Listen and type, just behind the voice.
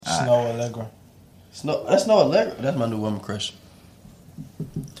Snow Allegra. That's Snow Allegra. That's my new woman crush.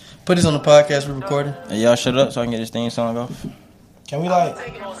 Put this on the podcast we're recording. Hey, y'all shut up so I can get this theme song off. Can we talk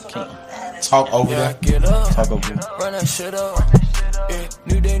over there? Talk over here.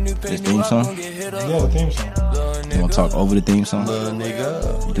 This theme song? Yeah, the theme song. You want to talk over the theme song? Little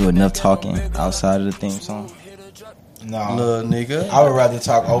nigga. You do enough talking outside of the theme song? No. Little nigga. I would rather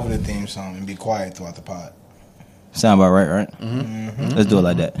talk over the theme song and be quiet throughout the pod. Sound about right? Mm-hmm. Let's do it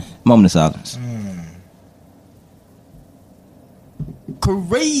like that. Moment of silence.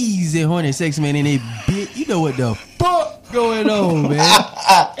 Crazy horny sex man in a bit. You know what the fuck going on, man?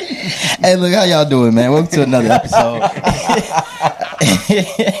 Hey, look, how y'all doing, man? Welcome to another episode.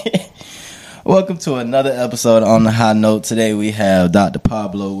 Welcome to another episode on the High Note. Today we have Dr.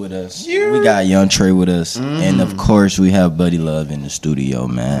 Pablo with us. We got Young Trey with us. And of course we have Buddy Love in the studio,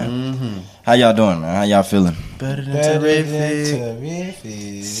 man. How y'all doing, man? How y'all feeling? Better than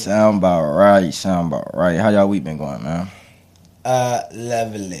terrific. Sound about right. How y'all week been going, man?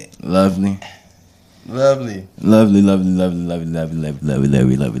 Lovely. Lovely.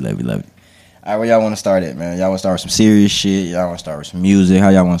 All right, where y'all want to start at, man? Y'all want to start with some serious shit? Y'all want to start with some music? How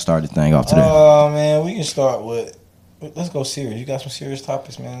y'all want to start the thing off today? Oh, man, we can start with... Let's go serious. You got some serious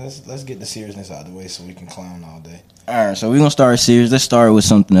topics, man. Let's get the seriousness out of the way so we can clown all day. All right, so we're going to start serious. Let's start with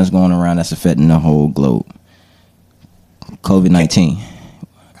something that's going around that's affecting the whole globe. COVID-19.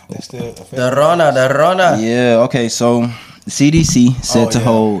 That's still affecting The Rona. Yeah, okay, so the CDC set to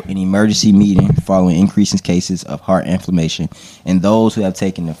hold an emergency meeting following increasing cases of heart inflammation in those who have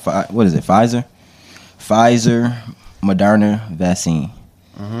taken the Pfizer, Moderna vaccine.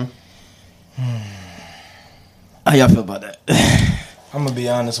 How y'all feel about that? I'm going to be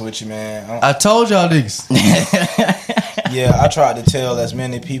honest with you, man. I told y'all niggas. Yeah, I tried to tell as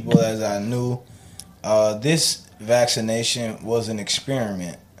many people as I knew. This vaccination was an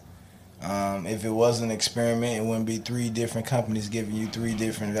experiment. If it was an experiment, it wouldn't be 3 different companies giving you 3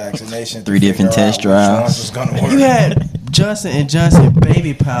 different vaccinations. 3 different test trials. You You had Johnson & Johnson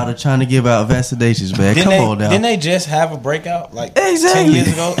baby powder trying to give out vaccinations, man. Come on now. Didn't they just have a breakout like Exactly. 10 years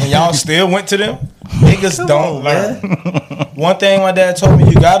ago? And y'all still went to them? Niggas Come don't on, learn. One thing my dad told me,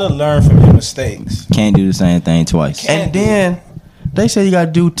 you got to learn from your mistakes. Can't do the same thing twice. And then they say you got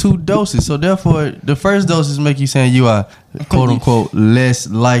to do 2 doses. So therefore, the first doses make you saying you are, quote unquote, less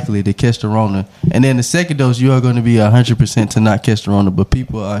likely to catch the Rona. And then the second dose, you are going to be 100% to not catch the Rona. But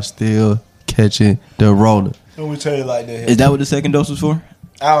people are still catching the Rona. Let me tell you like that. Is that what the second dose was for?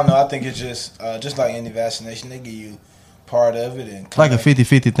 I don't know. I think it's just like any vaccination, they give you part of it. And Like a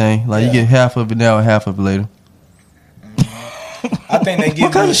 50-50 thing. Like you get half of it now and half of it later. I think they give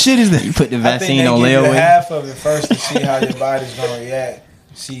What kind of shit is that? You put the I think vaccine they on give you layaway? half of it first to see how your body's gonna react.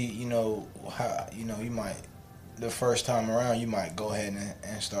 See, how you might the first time around you might go ahead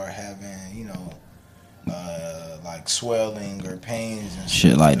and start having like swelling or pains and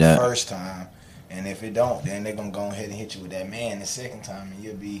Shit like the that. first time. And if it don't, then they're gonna go ahead and hit you with that man the second time, and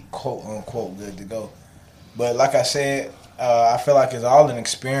you'll be quote unquote good to go. But like I said, I feel like it's all an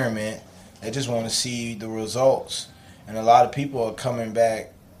experiment. They just want to see the results. And a lot of people are coming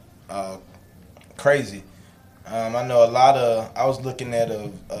back crazy. I know I was looking at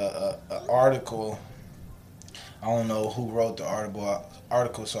a article. I don't know who wrote the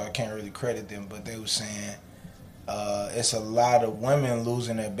article, so I can't really credit them. But they were saying it's a lot of women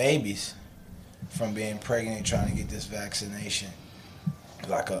losing their babies from being pregnant and trying to get this vaccination.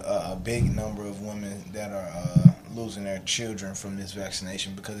 Like a big number of women that are losing their children from this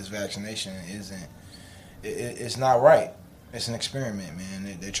vaccination because this vaccination it's not right. It's an experiment,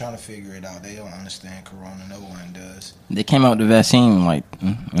 man. They're trying to figure it out. They don't understand Corona. No one does. They came out with the vaccine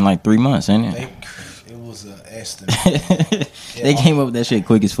in like 3 months, ain't it? It was an estimate. They came up with that shit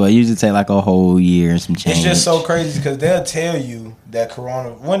quick as fuck. It usually take like a whole year and some change. It's just so crazy because they'll tell you that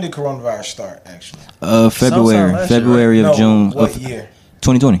when did coronavirus start, actually? February of June. What year?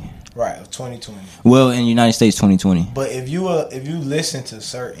 2020. Right, of 2020. Well, in the United States, 2020. But if you listen to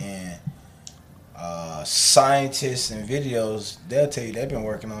certain scientists and videos, they'll tell you they've been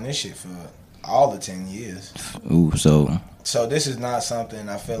working on this shit for all the 10 years. Ooh, so this is not something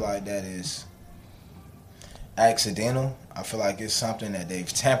I feel like that is accidental. I feel like it's something that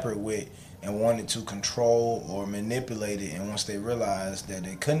they've tampered with and wanted to control or manipulate it. And once they realized that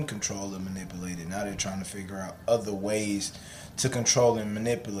they couldn't control or manipulate it, now they're trying to figure out other ways to control and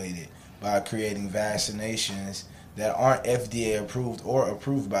manipulate it by creating vaccinations that aren't FDA approved or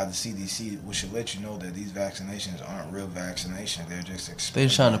approved by the CDC, which should let you know that these vaccinations aren't real vaccinations. They're just They're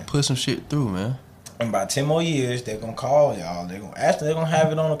trying to put some shit through, man. And by 10 more years, they're gonna call y'all. They're gonna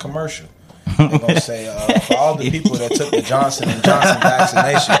have it on a commercial. They're gonna say for all the people that took the Johnson and Johnson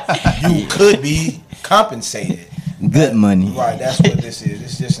vaccination, you could be compensated. Good money. Right, that's what this is.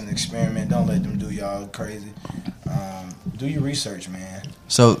 It's just an experiment. Don't let them do y'all crazy. Do your research, man.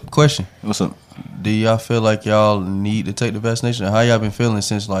 So, question. What's up? Do y'all feel like y'all need to take the vaccination? How y'all been feeling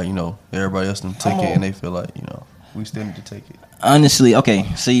since, like, you know, everybody else done took it and they feel like, you know, we still need to take it? Honestly, okay.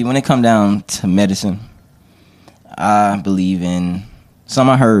 See, when it come down to medicine, I believe in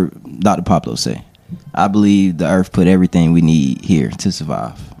something I heard Dr. Pablo say. I believe the earth put everything we need here to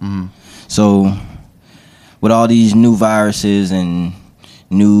survive. Mm-hmm. So, with all these new viruses and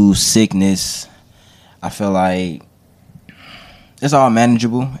new sickness, I feel like it's all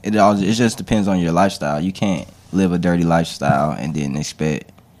manageable. It just depends on your lifestyle. You can't live a dirty lifestyle and then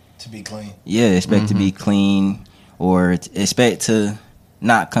expect to be clean. Yeah, expect to be clean or expect to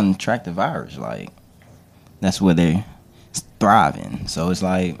not contract the virus. Like, that's where they're thriving. So it's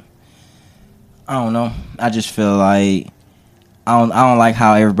like, I don't know. I just feel like I don't like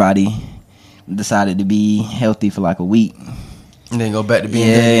how everybody decided to be healthy for like a week. And then go back to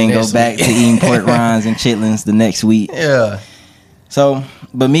being and go back to eating pork rinds and chitlins the next week. Yeah. So,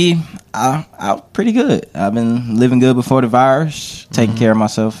 but me, I'm pretty good. I've been living good before the virus, taking care of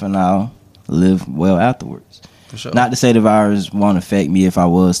myself, and I'll live well afterwards. For sure. Not to say the virus won't affect me if I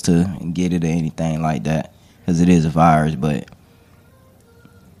was to get it or anything like that, because it is a virus, but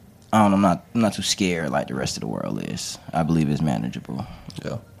I don't know, I'm not too scared like the rest of the world is. I believe it's manageable.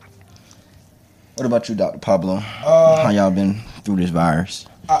 Yeah. What about you, Dr. Pablo? How y'all been through this virus?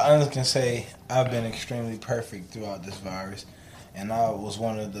 I honestly can say I've been extremely perfect throughout this virus. And I was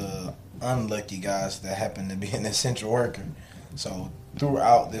one of the unlucky guys that happened to be an essential worker. So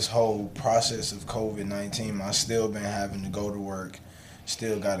throughout this whole process of COVID-19, I've still been having to go to work.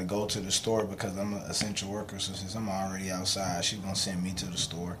 Still got to go to the store because I'm an essential worker. So since I'm already outside, she's going to send me to the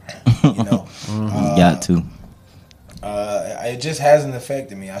store. You know. Got to. It just hasn't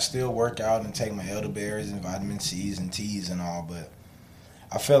affected me. I still work out and take my elderberries and vitamin C's and teas and all. But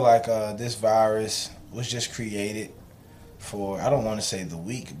I feel like this virus was just created for, I don't want to say the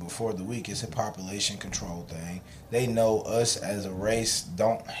weak, but for the weak. It's a population control thing. They know us as a race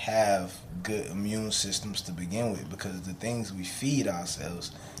don't have good immune systems to begin with because the things we feed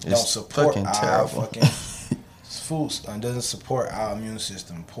ourselves don't support our fucking foods and doesn't support our immune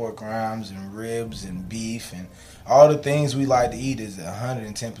system. Pork rinds and ribs and beef and all the things we like to eat is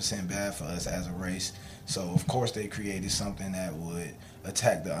 110% bad for us as a race. So of course they created something that would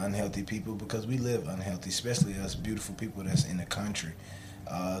attack the unhealthy people because we live unhealthy, especially us beautiful people that's in the country.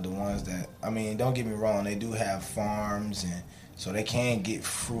 The ones that, I mean, don't get me wrong, they do have farms and so they can get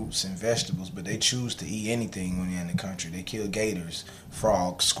fruits and vegetables, but they choose to eat anything when they're in the country. They kill gators,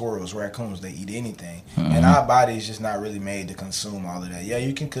 frogs, squirrels, raccoons. They eat anything. Mm-hmm. And our body is just not really made to consume all of that. Yeah,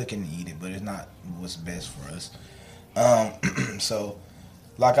 you can cook and eat it, but it's not what's best for us. So,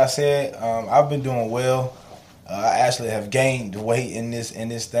 like I said, I've been doing well. I actually have gained weight in this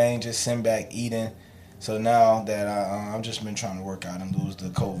thing, just sitting back eating. So now that I've just been trying to work out and lose the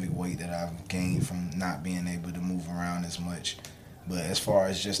COVID weight that I've gained from not being able to move around as much. But as far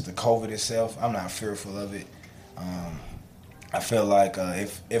as just the COVID itself, I'm not fearful of it. I feel like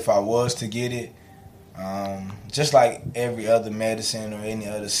if I was to get it, just like every other medicine or any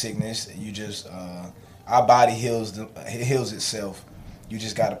other sickness, you just our body heals itself. You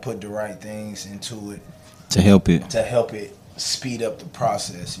just got to put the right things into it to help it speed up the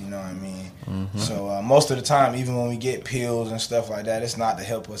process, you know what I mean? Mm-hmm. So most of the time, even when we get pills and stuff like that, it's not to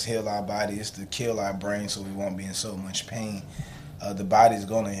help us heal our body, it's to kill our brain so we won't be in so much pain. The body's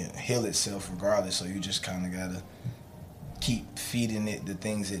going to heal itself regardless, so you just kind of got to keep feeding it the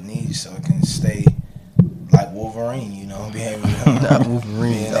things it needs so it can stay like Wolverine, you know, being able to not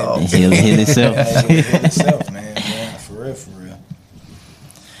Wolverine, heal itself. Heal itself, man. Yeah, for real.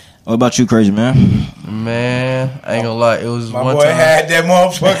 What about you, crazy man? Man, I ain't gonna lie. It was my one boy time. had that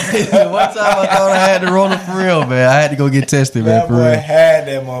motherfucker. One time I thought I had to roll it for real, man. I had to go get tested, man. That For boy real. had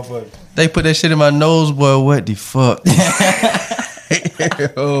that motherfucker. They put that shit in my nose, boy. What the fuck?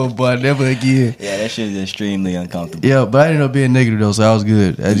 Oh boy, never again. Yeah, that shit is extremely uncomfortable. Yeah, but I ended up being negative though, so I was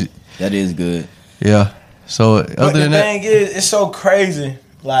good. That is good. Yeah. So But other the than that, thing is, it's so crazy.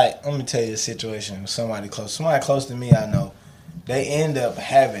 Like, let me tell you a situation. Somebody close to me, I know, they end up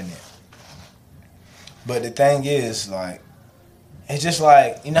having it. But the thing is, like, it's just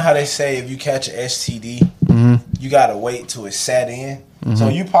like, you know how they say if you catch an STD, mm-hmm. you gotta wait till it sat in. Mm-hmm. So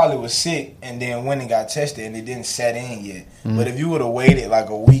you probably was sick and then went and got tested and it didn't set in yet. Mm-hmm. But if you would have waited like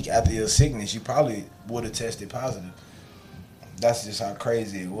a week after your sickness, you probably would have tested positive. That's just how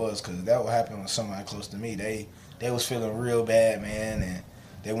crazy it was, because that would happen with somebody close to me. They was feeling real bad, man, and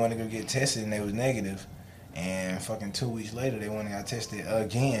they went to go get tested and they was negative. And fucking 2 weeks later, they went and got tested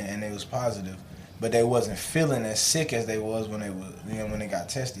again and they was positive. But they wasn't feeling as sick as they was when they got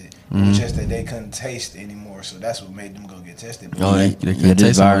tested. It was just that they couldn't taste anymore, so that's what made them go get tested. But Oh, they Yeah,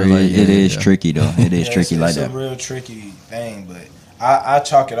 this virus, it is tricky though. It is tricky like that. It's a real tricky thing, but I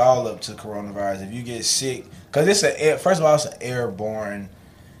chalk it all up to coronavirus. If you get sick, because first of all, it's an airborne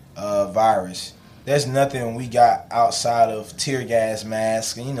virus. There's nothing we got outside of tear gas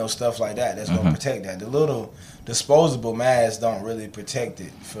masks and stuff like that that's gonna protect that. The little disposable masks don't really protect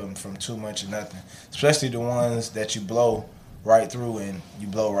it from too much of nothing, especially the ones that you blow right through and you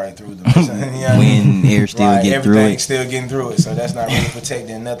blow right through them. You know what I mean? When air still get through everything's it. still getting through it, so that's not really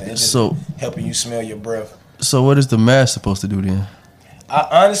protecting nothing. It's just helping you smell your breath. So what is the mask supposed to do then?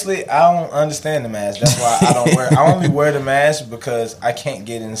 Honestly, I don't understand the mask. That's why I don't wear. I only wear the mask because I can't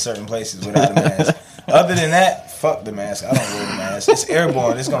get in certain places without a mask. Other than that, fuck the mask. I don't wear the mask. It's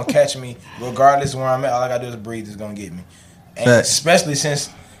airborne. It's gonna catch me regardless of where I'm at. All I gotta do is breathe. It's gonna get me. And especially since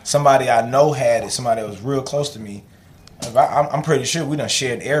somebody I know had it, somebody that was real close to me. I'm pretty sure we done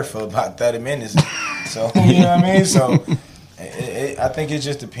shared air for about 30 minutes. So you know what I mean. So I think it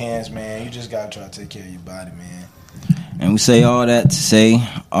just depends, man. You just gotta try to take care of your body, man. And we say all that to say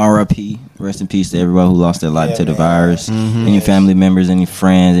R.I.P. Rest in peace to everybody who lost their life to the virus. And your family members, any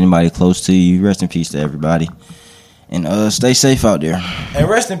friends, anybody close to you. Rest in peace to everybody. And stay safe out there. And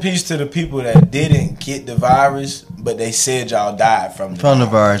rest in peace to the people that didn't get the virus, but they said y'all died from the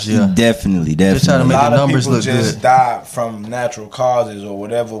virus. Yeah, Definitely. They're trying to make a lot the of numbers people look just good. died from natural causes or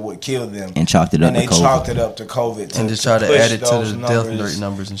whatever would kill them, And chalked it up and to they COVID. chalked it up to COVID, And just try to push add it to those the death rate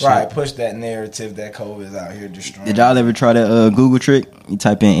numbers and shit. Right, push that narrative that COVID is out here destroying. Did y'all ever try the Google trick? You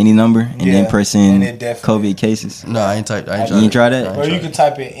type in any number and then press in and it definitely- COVID cases? No, I ain't tried. You ain't tried that? Or you can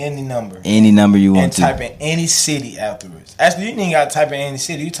type in any number Any number you want and to. type in any city afterwards. Actually, you ain't even got to type in any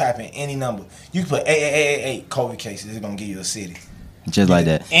city. You type in any number. You can put 888 COVID cases. It's gonna give you a city. Just like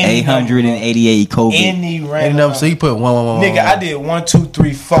that. Any 888 COVID. Any Any random number, so you put 111. Nigga, I did 1, 2,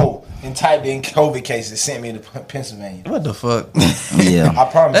 3, 4 and typed in COVID cases. Sent me to Pennsylvania. What the fuck? Yeah.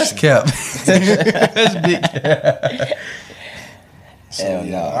 I promise That's you. cap. That's big cap. So, Hell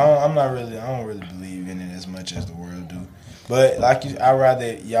yeah, no. I don't really believe in it as much as the world do. But like I'd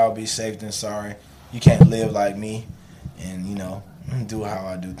rather y'all be safe than sorry. You can't live like me, and do how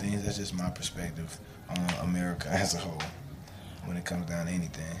I do things. That's just my perspective on America as a whole when it comes down to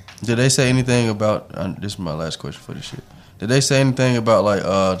anything. Did they say anything about? This is my last question for this shit. Did they say anything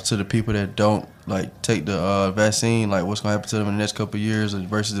about to the people that don't take the vaccine, what's gonna happen to them in the next couple of years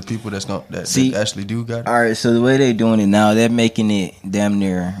versus the people that actually do got it? All right, so the way they're doing it now, they're making it damn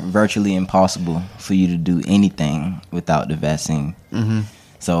near virtually impossible for you to do anything without the vaccine. Mm-hmm.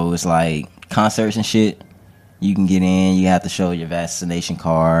 So it's like concerts and shit. You can get in, you have to show your vaccination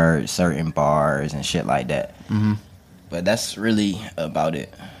card, certain bars and shit like that. Mm-hmm. But that's really about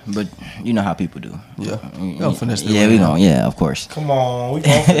it. But you know how people do. Yeah, we gonna finesse this Yeah, one we out. gonna. Yeah, of course. Come on, we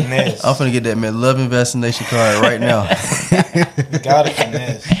going finesse. I'm finna get that McLovin vaccination card right now. We gotta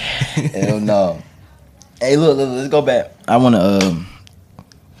finesse. Hell no. Hey, look, let's go back. I wanna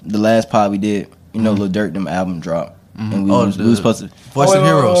the last pod we did. Lil Durk, them album dropped, and we was supposed to. Voice of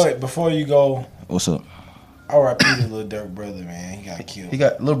Heroes. Wait, before you go, What's up? R.I.P. to Lil Durk brother, man. He got killed. He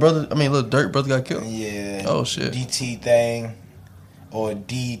got Lil Durk brother got killed. Yeah. Oh shit. DT thing or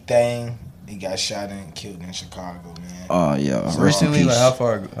D thing. He got shot and killed in Chicago, man. Oh yeah. So Rest in Recently, peace.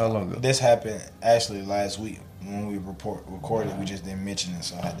 how long ago? This happened actually last week when we recorded. We just didn't mention it,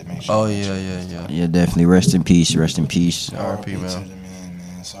 so I had to make sure. Oh yeah. Yeah, definitely. Rest in peace. Rest in peace. R.I.P. To man. the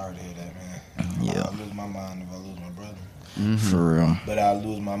man. Sorry to hear that, man. Yeah. I'll lose my mind if I lose my brother. Mm-hmm. For real. But I'll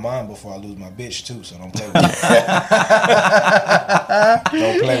lose my mind before I lose my bitch too. So don't play with me.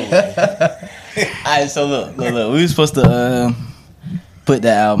 Don't play with me. Alright, so look. We were supposed to put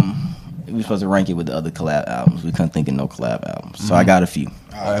the album. We were supposed to rank it with the other collab albums. We couldn't think of no collab albums, so I got a few.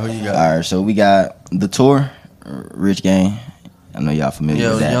 All right, who you got? All right, so we got The Tour, Rich Gang. I know y'all familiar Yeah,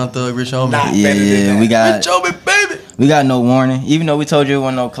 with that. Young Thug, Rich Homie. Nah. Yeah, better than yeah. that. We got Rich Homie, baby. we got No Warning. Even though we told you it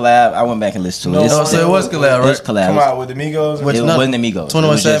wasn't no collab, I went back and listened to it. No, It's- so it was collab, It was right? collab. Come out with the Migos. What- It no, wasn't Amigos. 21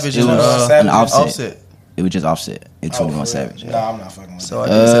 It was just- Savage It and, was Savage. an Offset. Offset. It was just Offset and 21 for real? Savage. Nah, I'm not fucking with So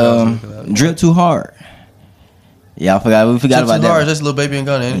that. I think that was a collab. Drip Too Hard. Yeah, we forgot Drip about Too that. Hard, that's Lil Baby and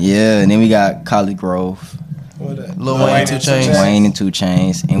Gunna, ain't it? Yeah, and then we got College Grove, What that? Lil Wayne, 2 Chainz. Wayne and 2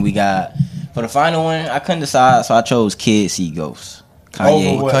 Chainz, and we got for the final one. I couldn't decide, so I chose Kid See Ghost.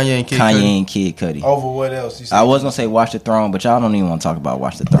 Kanye, Over what? Kanye and Kid Kanye Cudi. and Kid Cudi. Over what else? You said? I was gonna say Watch the Throne, but y'all don't even want to talk about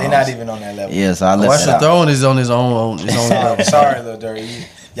Watch the Throne. They're not even on that level. Yeah, so I left Watch that the out. Throne is on his own Sorry, level. sorry, Lil Durk.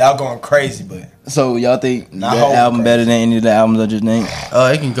 Y'all going crazy, but So y'all think Not that whole album crazy. better than any of the albums I just named?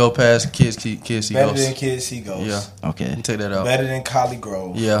 It can go past Kids See better Ghosts. than Kids See Ghosts. Yeah, Okay. you take that out. Better than Collie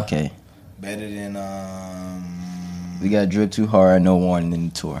Grove. Yeah, Okay. Better than We got Drip Too Hard, No Warning in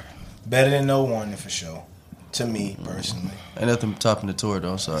the tour. better than No Warning for sure. To me personally, ain't nothing topping the tour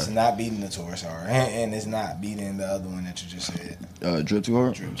though. Sorry, it's not beating the tour. Sorry, and it's not beating the other one that you just said. Drip Too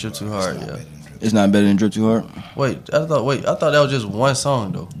Hard? Drip Too Hard. It's not Yeah. better than Drip It's not better than Drip Too Hard? Wait, I thought that was just one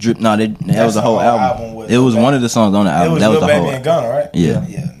song though. Drip, no, that was That's the whole the whole album. album with It was Lil one of the songs on the It album. was That was Lil the Baby whole and Gunna, right? Yeah.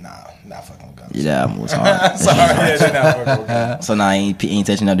 Yeah, not fucking with Gunna. Yeah, that album was hard. Sorry, yeah, they're not fucking with Gunna. So now I ain't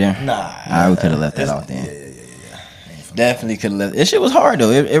touching up there? Nah. Alright, we could have left that It's- off then. Yeah. Definitely could have left. This shit was hard though.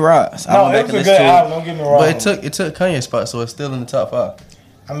 It rocks. I No, went it back was and a listened good to it. album. Don't get me wrong. But it took Kanye's spot, so it's still in the top 5.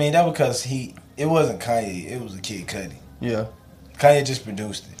 I mean, that because it wasn't Kanye. It was a Kid Cudi. Yeah, Kanye just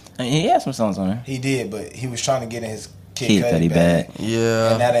produced it. And he had some songs on there. He did, but he was trying to get in his Kid Kid Cudi Cudi bag. bag.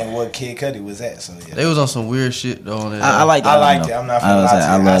 yeah. And that ain't what Kid Cudi was at. So yeah. They was on some weird shit though. On that. I like that. I album, liked it. though. I'm not I finna was lie like, to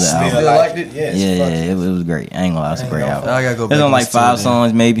I you. love that still album. Still liked liked it. it? Yes, Yeah, fuck yeah, it. it was great. I ain't gonna lie, it's a Ain't great no album. I gotta go back. There's only and like listen to 5 it then.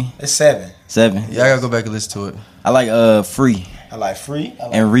 songs, maybe It's 7. 7. Yeah, I gotta go back and listen to it. I like Free. I like Free. I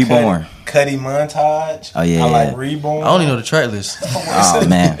like And Reborn. Cudi Montage. Oh, yeah, I like yeah. Reborn. I don't even know the track list. Oh,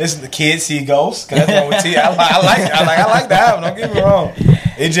 man. It's the Kids See Ghosts. Cause that's one with T. I like the album. Don't get me wrong.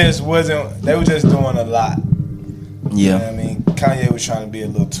 It just wasn't. They were just doing a lot. You know what Yeah. I mean, Kanye was trying to be a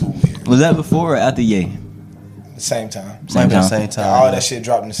little too weird. Was that before or after Ye? At the same time. Might be the time? same time. All that shit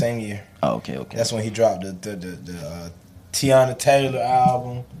dropped in the same year. Oh, okay. That's when he dropped the Tiana Taylor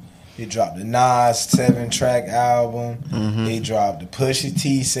album. He dropped the Nas 7-track album. Mm-hmm. He dropped the Pusha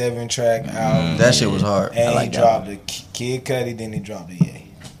T 7-track album. That shit was hard. And like he that dropped the Kid Cudi. Then he dropped the Ye.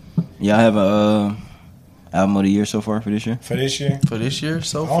 Y'all have a album of the year so far for this year? For this year, For this year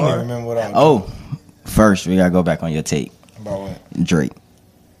so I don't even far. remember what I was Oh, first we gotta go back on your take. about what. Drake.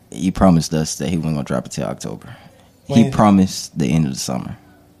 He promised us that he wasn't gonna drop it till October. When? He promised the end of the summer.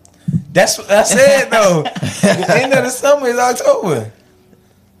 That's what I said though. The end of the summer is October.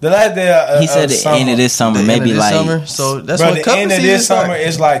 The last day. He said the end of this summer, The end maybe of this like summer, so that's Bro, what the cuffing end of season this summer start.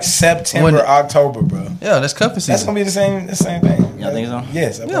 is like September, When- October, bro. Yeah, that's cuffing That's season. gonna be the same thing. Y'all think so?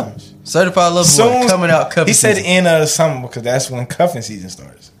 Yes, I Yeah. promise. Certified Lover Boy coming out cuffing He said season. the end of the summer because that's when cuffing season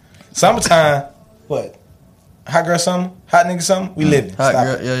starts. Summertime, what? Hot girl summer, hot nigga summer. We living. Hot Stop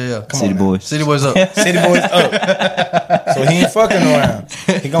girl, it. yeah. Come City on now. Boys. City Boys up. City boys up. So he ain't fucking around.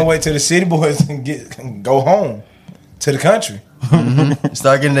 He gonna wait till the city boys can go home to the country.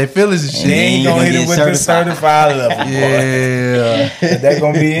 Start getting their feelings and They shit. ain't you gonna gonna hit him get with the certified level. Boy. Yeah. They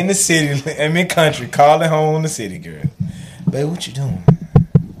gonna be in the city, in the country, calling home the city girl. Babe, what you doing?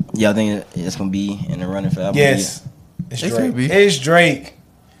 Y'all think it's gonna be in the running for album? Yes, it's It Drake. could be. It's Drake.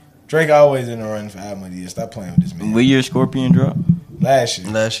 Drake always in the run for album of the year. Stop playing with this of the year? man. What year Scorpion dropped? Last year,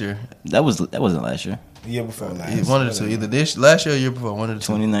 Last year. That wasn't last year. the year before last. One of the two. Either this last year or year before. One of the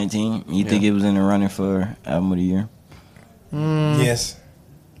two. 2019. You think it was in the running for album of the year? Yes.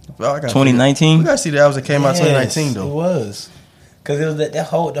 Well, I gotta 2019? We gotta see the albums that came out 2019 It though. was. Cause it was the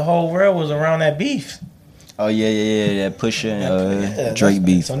whole world was around that beef. Oh yeah. That Pusha and Yeah, Drake that's-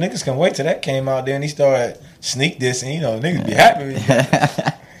 beef. So niggas can wait till that came out. Then he started sneak dissing. You know, niggas be happy with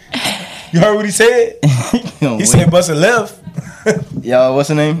it. You heard what he said? He said bust a left. Y'all, what's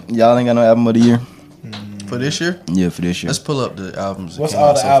the name? Y'all ain't got no album of the year? For this year, Yeah, for this year. let's pull up the albums. That What's came all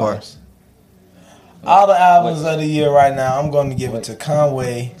out the so albums? All the albums of the year right now. I'm going to give it to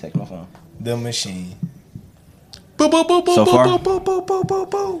Conway Take my phone. the Machine. Far. Boop, boop, boop, boop, So boop, far? boop, boop, boop, boop, boop,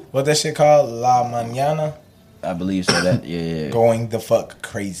 boop. What that shit called? La Mañana. I believe so. That yeah. Going the fuck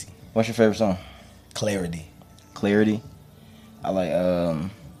crazy. What's your favorite song? Clarity. Clarity. I like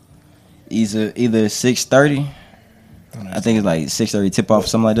either 6:30. I think it's like 6:30 tip off,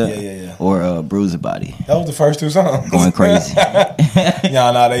 something like that. Yeah. Or Bruise Your Body. That was the first two songs. Going crazy.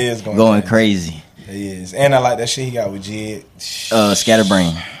 Yeah, no, they is going Going crazy. crazy. They is. And I like that shit he got with Jid.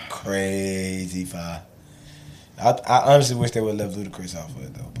 Scatterbrain. Crazy fire. I honestly wish they would have left Ludacris off of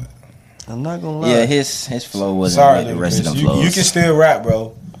it though, but I'm not gonna lie. Yeah, his flow wasn't sorry, like the rest of them Ludacris. flows. You can still rap,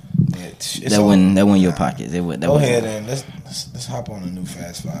 bro. It's that over. wouldn't your pockets. That Go wasn't- ahead and let's hop on a new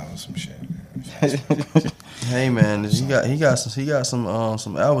Fast Five or some shit. Hey man, he got some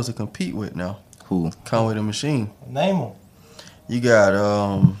albums to compete with now. Who? Conway the Machine. Name them. You got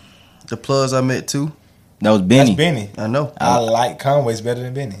the Plugs I Met Too. That was Benny. That's Benny. I know. I like Conway's better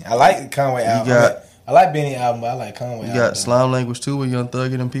than Benny. I like Conway album. got- I like Benny album, but I like Conway You album. got Slime Language Too with Young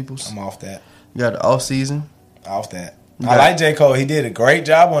Thug and them peoples. I'm off that. You got the Off Season. Off that. You I got- like J. Cole. He did a great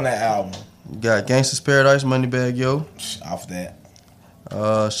job on that album. You got Gangsta's Paradise, Moneybag Yo. Off that.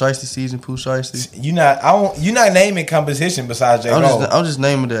 Shiesty Season, Pooh Shiesty. You not naming competition besides J. Cole. I'm just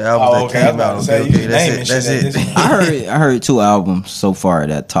naming the albums Oh, okay, I that was came about out. to say, Okay, you that's naming it. shit That's at it. this point. I heard 2 albums so far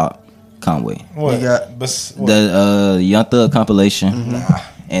that top Conway. What? You got- what? The Young Thug compilation Nah.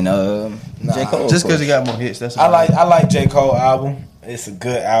 and J. Cole. Just because he got more hits. That's I about it. like J. Cole album. It's a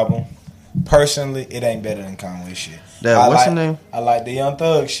good album. Personally, it ain't better than Conway shit. What's the name? I like the Young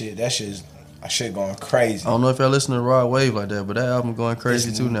Thug shit. That shit going crazy. I don't know if y'all listen to Rod Wave like that, but that album going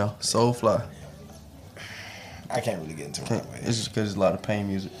crazy too now. Soul Fly. I can't really get into Rod Wave. It's just because it's a lot of pain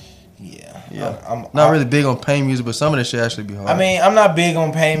music. Yeah. I'm Not really big on pain music, but some of that shit actually be hard. I mean, I'm not big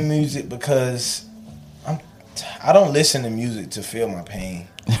on pain music because I don't listen to music to feel my pain.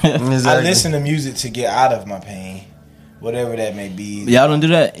 Exactly. I listen to music to get out of my pain, whatever that may be. Y'all don't do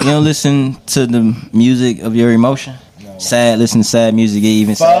that? You don't listen to the music of your emotion? No. Sad, listen to sad music, get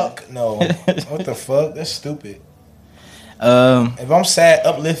even Fuck no. What the fuck? That's stupid. sad. If I'm sad,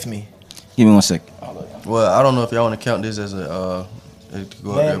 uplift me. Give me 1 second. Well, I don't know if y'all want to count this as a to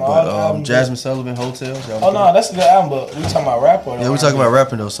go up there, Name all the but albums. Jasmine Sullivan, Hotels. y'all Oh want no, that's a good album, but we talking about rap or to- yeah, we talking about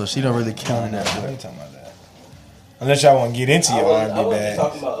rapping though, so she don't really count in We that. ain't talking about that. Unless y'all want to get into your R&B bag.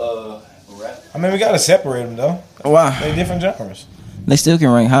 about rap. I mean, we gotta separate them though. Why? They different genres. They still can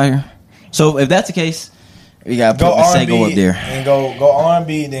rank higher. So if that's the case, we gotta Go put Masego R&B up there. and go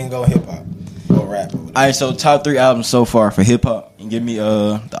R&B, then go hip hop or rap. All right, so top 3 albums so far for hip hop, and give me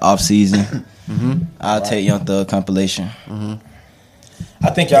the off season. I'll take Young Thug compilation. I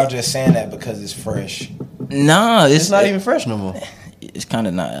think y'all just saying that because it's fresh. Nah, It's not even fresh no more. It's kind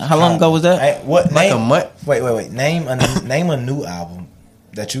of not. How long ago was that? Hey, what Like name? a month. Wait. Name a new album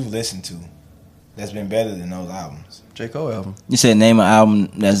that you've listened to that's been better than those albums. J. Cole album. You said name an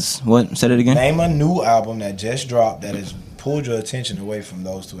album that's what? Say it again. Name a new album that just dropped that has pulled your attention away from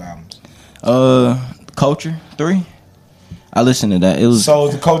those 2 albums. Culture 3. I listened to that. It was So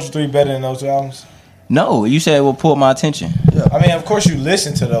is the Culture 3 better than those 2 albums? no. You said it will pull my attention. I mean, of course you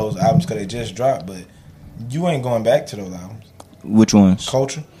listen to those albums because they just dropped, but you ain't going back to those albums. Which ones?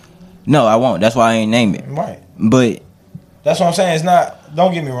 Culture, No, I won't. That's why I ain't name it. right? But That's what I'm saying. It's not.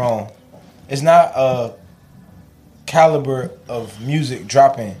 Don't get me wrong. It's not a caliber of music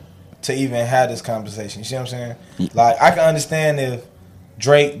dropping to even have this conversation. You see what I'm saying? Like I can understand if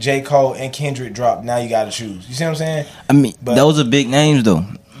Drake, J. Cole, and Kendrick dropped. Now you got to choose. You see what I'm saying? I mean, But- those are big names though.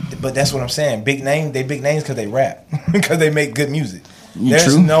 But that's what I'm saying. Big names because they rap because they make good music. There's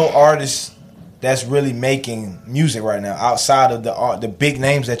True. no artist that's really making music right now outside of the big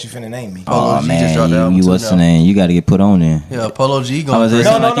names that you finna name me. Polo Oh G man, just dropped the album you too what's now. the name? You got to get put on there. Yeah, Polo G I going was crazy.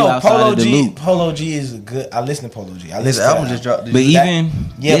 just- No, like you outside Polo of the G. loop. Polo G is a good. I listen to Polo G. I His listen to album that just dropped. But This even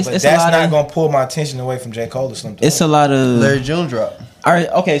Yeah, it's, but it's that's a lot not of gonna pull my attention away from J. Cole or something. it's a lot of. Larry June dropped. All right,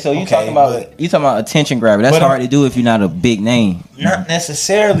 okay, so you Okay, talking about attention grabber. That's but, hard to do if you're not a big name. Not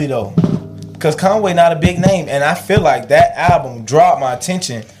necessarily though, because Conway not a big name, and I feel like that album dropped my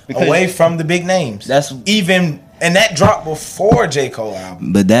attention Because away from the big names. That's And that dropped before J. Cole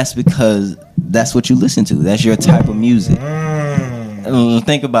album. but that's because that's what you listen to. That's your type of music.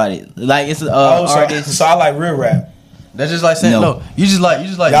 Think about it. Like it's artist. So I like real rap. That's just like saying No. no. You just like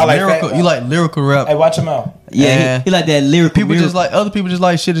Y'all like lyrical. fat- You like lyrical rap. Hey, watch him out. Yeah, And he like that lyrical. People just like other people just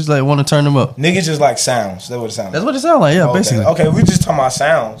like shit. Just like want to turn them up. Niggas just like sounds. That's what it sounds That's like. what it sounds like. Yeah, Okay. basically. Okay, we just talking about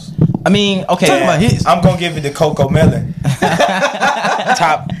sounds. I mean, okay. Talking about hits. I'm gonna give it to Coco Melon.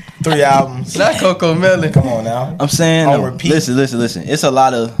 Top 3 albums. Not Coco Melon. Come on now. I'm saying, On no, repeat. listen. It's a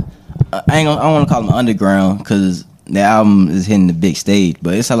lot of. I don't want to call them underground because the album is hitting the big stage,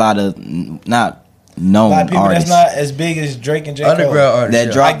 but it's a lot of not A known lot of people artists that's not as big as Drake and J. Cole. Underground artist. that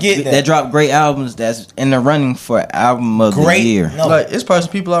yeah. drop I get that. that drop great albums that's in the running for album of Great. the year. No. Like it's probably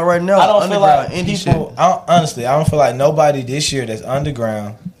some people out right now. I don't feel underground like indie people. shit. Honestly, I don't feel like nobody this year that's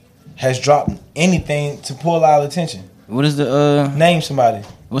underground has dropped anything to pull our attention. What is the Name somebody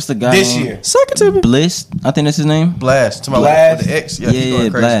what's the guy this name? year. Suck it to me. Bliss, I think that's his name. Blast. To my Blast. with the X. Yeah, Yeah, he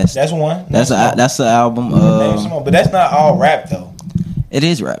going crazy. Blast. That's one. That's the album. Name some more. But that's not all rap though. It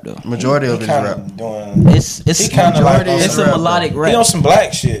is rap though. Majority He of it is kind rap. of doing. It's He kind of like majority on is it's some, a rap, melodic he rap. on some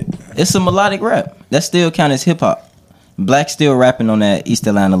black shit. It's a melodic rap. That still count as hip hop. Black still rapping on that East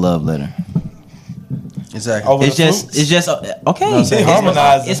Atlanta love letter. Exactly. Over It's the just flutes? it's just okay. No, I'm saying it's,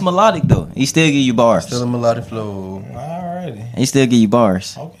 harmonizing. it's melodic though. He still give you bars. Still a melodic flow. Alrighty. He still give you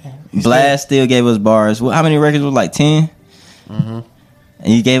bars. Okay. Blast still gave us bars. How many records was like 10? Mm-hmm. And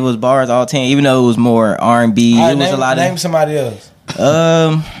he gave us bars all 10, even though it was more R&B. All right, It was name, a lot name of somebody else.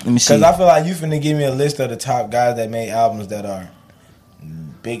 let me see. Because I feel like you finna give me a list of the top guys that made albums that are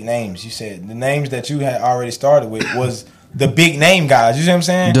big names. You said the names that you had already started with was the big name guys. You see what I'm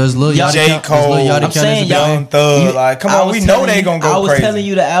saying? Does Lil Yachty J. count- does Cole, Lil Yachty I'm count as saying a y'all- big Young Thug. You- Like, come I on, was we know telling they you- gonna go I was crazy. telling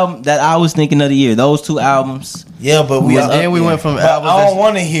you the album that I was thinking of the year. Those two albums. Yeah, but we. was up And we there. went from But albums. I don't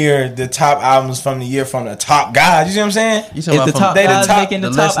want to hear the top albums from the year from the top guys. You see what I'm saying? You talking If the about top they the guys top- making the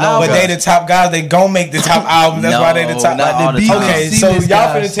the top less known album, But they the top guys. They gon' make the top albums. That's why they the top. not all the time. Okay, See so this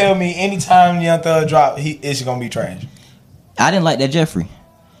y'all guys. finna tell me anytime Young Thug drop, it's gonna be trash. I didn't like that Jeffrey.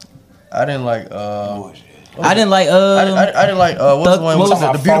 I didn't like. I didn't like I didn't like. What's Thug- the one? what What's was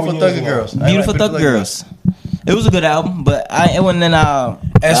it? The it? Beautiful 4 Thugger years ago. Girls. I didn't Beautiful like Thug Girls. It was a good album, but it wasn't then.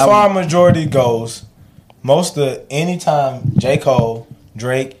 As far as majority goes, most of anytime J. Cole,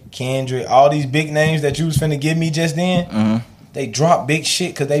 Drake, Kendrick, all these big names that you was finna give me just then, they drop big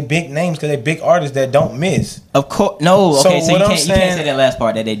shit because they big names, because they big artists that don't miss. Of course, no. So Okay, so, what you I'm can't saying- say that last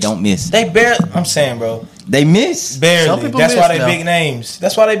part that they don't miss. They barely. I'm saying, bro, They miss. barely. Some people That's miss why they now. big names.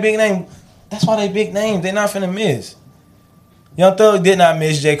 That's why they big name. That's why they big names. They not finna miss. Young Thug did not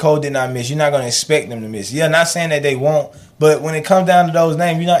miss. J. Cole did not miss. You're not gonna expect them to miss. Yeah, not saying that they won't, but when it comes down to those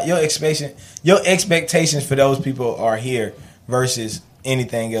names, your expectations for those people are here versus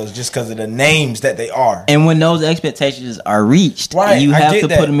anything else, just because of the names that they are. And when those expectations are reached, Right, you I have get to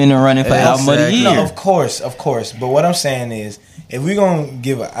that. put them in the running for album of the Exactly. year. No, of course. But what I'm saying is, if we're gonna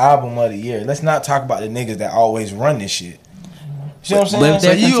give an album of the year, let's not talk about the niggas that always run this shit. You see what I'm saying? But if So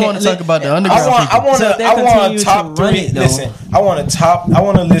they're you want to talk about the underground I people? want So if they a continue top to run 3. it, though- Listen, I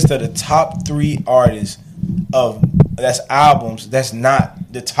want a list of the top 3 artists that's albums that's not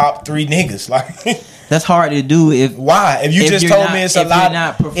the top 3 niggas. Like, That's hard to do if why? If you If just you're told not- me it's if a you're lot.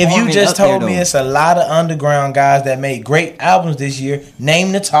 not If you performing just up there, told me though. it's a lot of underground guys that made great albums this year,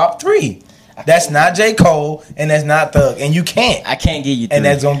 name the top 3. That's not J. Cole and that's not Thug, and you can't. I can't give you three. And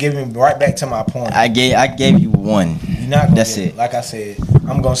that's gonna give me right back to my point. I gave you one. You're not gonna That's get it. Like I said,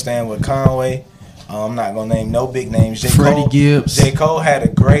 I'm gonna stand with Conway. I'm not gonna name no big names. J. Freddie Cole, Gibbs. J. Cole had a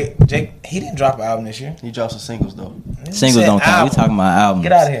great. He didn't drop an album this year. He dropped some singles though. Singles Said don't count. We album. talking about albums.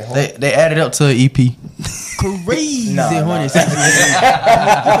 Get out of here. They added up to an EP. Crazy Nah, nah. horny.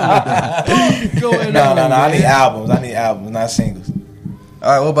 No. I need albums, not singles. All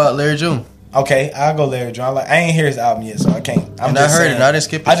right, what about Larry June? Okay, I'll go Larry John. I ain't hear his album yet, so I can't. And I heard it. I didn't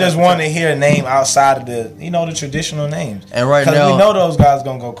skip it. I just want to hear a name outside of the traditional names. And right Because now, we know those guys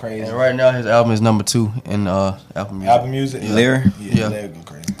gonna go crazy. and right now his album is number 2 in Apple Music. Album music, Larry? yeah, Yeah. Larry go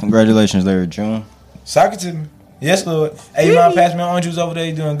crazy. Congratulations, Larry June. Sock it to me. Yes, Lord. Hey, you mind pass me orange juice over there?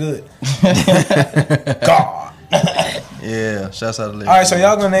 You doing good? God. Yeah, shouts out to Larry. All right, so June.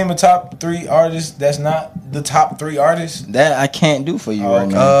 y'all gonna name a top 3 artists that's not the top 3 artists? That I can't do for you Oh, right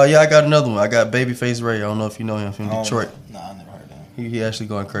okay. now. Yeah, I got another one. I got Babyface Ray. I don't know if you know him from I don't Detroit. know. Nah, I never heard that. He actually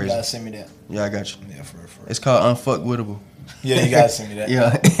going You crazy. gotta send me that. Yeah, I got you. Yeah, for real. It's called Unfuckwittable. Yeah, you gotta send me that.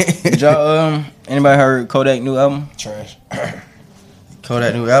 Yeah. Did y'all anybody heard Kodak new album? Trash.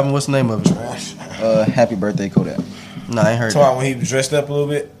 Kodak new album. What's the name of it? Trash. Happy Birthday Kodak. Nah, I ain't heard Talking about that. when he was dressed up a little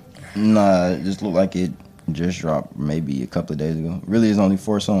bit. Nah, it just looked like it just dropped maybe a couple of days ago. Really, it's only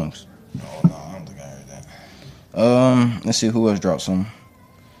 4 songs. Oh no, I don't think I heard that. Let's see who else dropped some.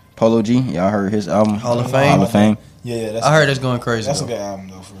 Polo G, y'all heard his album Hall of Fame? Hall of Fame, Yeah, that's I heard it's going crazy. that's a though. good album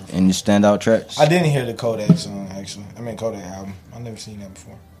though. For real. and the standout tracks. I didn't hear the Kodak song actually. I mean Kodak album. I never seen that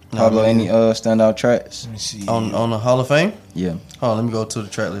before. Pablo, any standout tracks? Let me see. On the Hall of Fame? Yeah, Hold on, let me go to the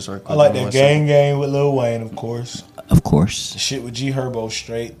track list right quick. I like Give me that one second. Gang with Lil Wayne, of course. of course. The shit with G Herbo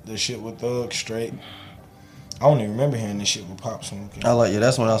straight. The shit with Thug straight. I don't even remember hearing this shit with Pop Smoke. I like, yeah,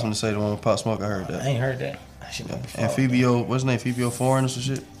 that's what I was going to say. The one with Pop Smoke, I heard I that. ain't heard that. That shit might be And fire. Fabio, what's his name? Fabio Foreign or some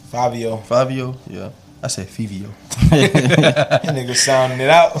shit? Fabio. Fabio? Yeah. I said Fabio. That nigga sounding it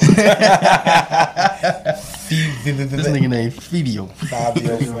out. This nigga named Fabio.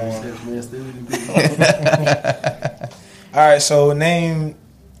 Fabio All right, so name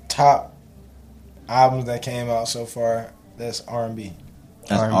top albums that came out so far. That's R&B.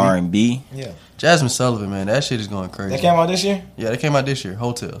 That's R&B. R&B. Yeah, Jasmine Sullivan, man, that shit is going crazy. that came out this year. Yeah, that came out this year.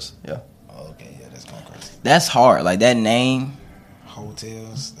 Hotels. Yeah. Oh, okay, yeah, that's going crazy. That's hard. Like that name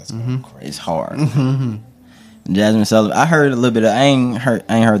Hotels. That's going crazy. is hard. Jasmine Sullivan. I heard a little bit. I ain't heard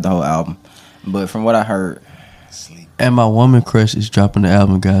the whole album, but from what I heard, Sleep. And my woman crush is dropping the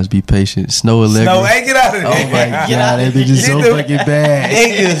album, guys. Be patient. Snow Allegra. No, hey, get out of there. Oh my god, that bitch is so fucking bad.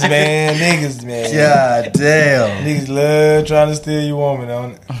 Niggas, man. God damn. Niggas love trying to steal your woman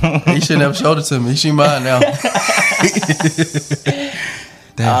on it. He shouldn't have showed it to me. She mine now.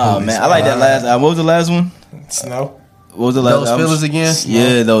 oh man, I like that last album. What was the last one? Snow. What was the last Those album? Feelings Again?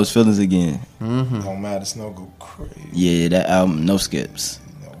 Yeah, Those Feelings Again. Don't matter. Snow go crazy. Yeah, that album. No skips.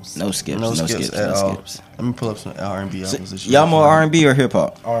 No, No skips. No No skips skips. at No all. skips. Let me pull up some R&B So, albums. this year. y'all more R&B or hip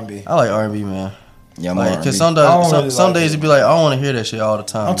hop? R&B. I like R&B, man. Yeah, Like, cause I don't really some like days it. it'd be like, I don't want to hear that shit all the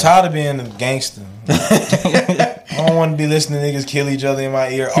time. I'm tired of being a gangster. I don't want to be listening to niggas kill each other in my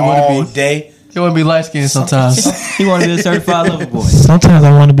ear all day. You want to be light skinned sometimes. He want to be a certified lover boy. Sometimes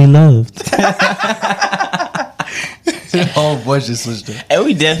I want to be loved. His whole voice just switched up. And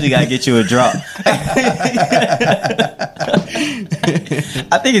we definitely gotta get you a drop.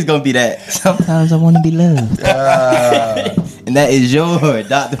 I think it's gonna be that. Sometimes I want to be loved. And that is your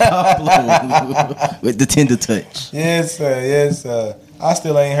Dr. Pablo with the tender touch. Yes, sir. Yes, sir. I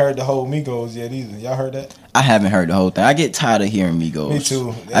still ain't heard the whole Migos yet either. Y'all heard that? I haven't heard the whole thing. I get tired of hearing Migos. Me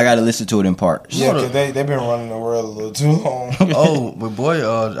too. I gotta listen to it in parts. Yeah, because they been running the world a little too long. Oh, but boy,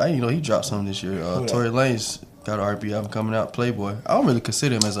 he dropped something this year. Who that? Tory Lanez got an R&B album coming out. Playboy. I don't really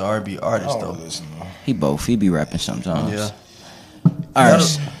consider him as an R&B artist though. Listen, He both. He be rapping sometimes. Yeah. All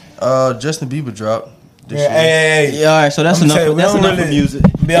right. Justin Bieber dropped this yeah, year. hey. Yeah, all right. So that's I'ma enough. tell you, we That's don't enough really- for music.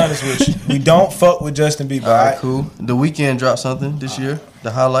 Be honest with you. We don't fuck with Justin Bieber. All right, alright? cool. The Weeknd dropped something this year.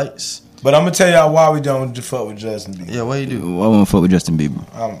 The highlights. But I'm going to tell y'all why we don't fuck with Justin Bieber. Yeah, what you do? I want to fuck with Justin Bieber.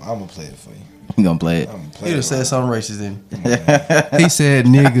 I'm going to play it for you. He gonna play it. I'm gonna play He it just said right. something racist in it. He said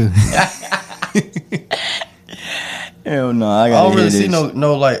nigga. Hell no, I I gotta don't really hear see this.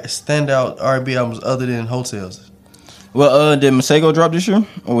 no like standout R&B albums other than Hotels. Well, did Masego drop this year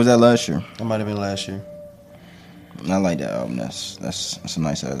or was that last year? That might have been last year. I like that album. That's a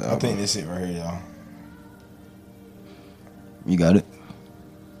nice ass album. I think this it right here, y'all. You got it.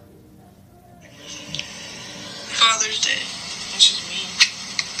 Father's Day. That's just mean.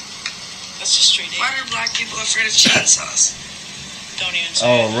 That's just straight. Why are black people afraid of chainsaws? Don't even say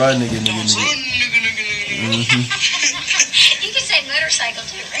Oh, it. run nigga, nigga, Don't nigga. run, nigga, nigga, nigga. You can say motorcycle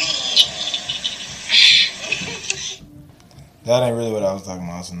too. That ain't really what I was talking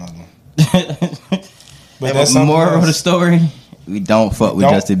about. That's another one. But that's something Moral of the else. story: we don't fuck with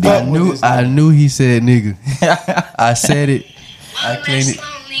Don't Justin fuck Bieber. with- I knew he said nigga. I said it. I One cleaned less it.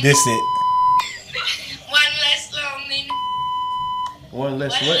 lonely. This it. One less lonely. One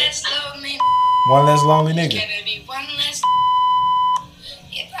less One what? less lonely. One less lonely nigga. Can it be one less?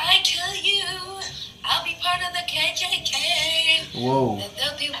 If I kill you, I'll be part of the KKK. Whoa. Then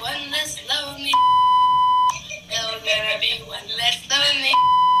there'll be one less lonely. There'll gonna be one less lonely.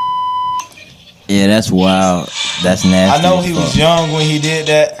 Yeah, that's wild. That's nasty. I know as he fuck. was young when he did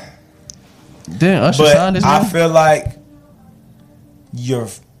that, Damn, Usher signed but this I man? feel like your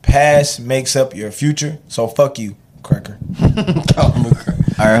past makes up your future. So fuck you, cracker.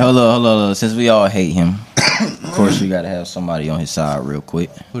 All right, hold on. Since we all hate him, of course we gotta have somebody on his side real quick.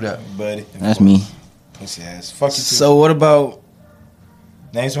 Who that? Buddy. That's me. Pussy ass. Fuck you too. So what about?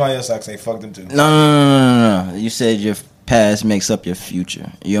 Name somebody else I can say fuck them too. No. You said your past makes up your future.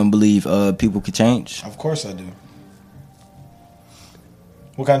 You don't believe people could change? Of course I do.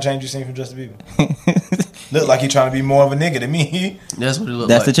 What kind of change you seen from Justin Bieber? Look like he trying to be more of a nigga than me. That's what it looked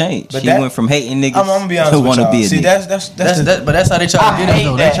That's like. the change. But He that- went from hating niggas I'm gonna be honest to with want to y'all. be a See, nigga. that's But that's how they try I to get us hate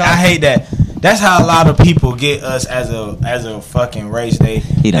though. that. They try I hate that. That's how a lot of people get us as a fucking race. They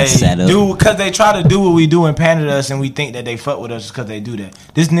done sat up. do because they try to do what we do and pander to us, and we think that they fuck with us because they do that.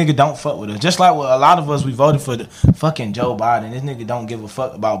 This nigga don't fuck with us. Just like with a lot of us, we voted for the fucking Joe Biden. This nigga don't give a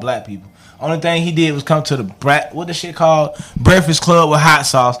fuck about black people. Only thing he did was come to the what the shit called Breakfast Club with hot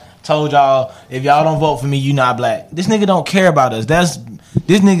sauce. Told y'all if y'all don't vote for me, you not black. This nigga don't care about us. This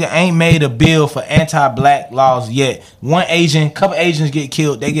nigga ain't made a bill for anti-black laws yet. Couple Asians get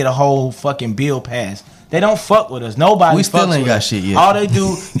killed, they get a whole fucking bill passed. They don't fuck with us. Nobody. We still fucks ain't with got us. shit yet. All they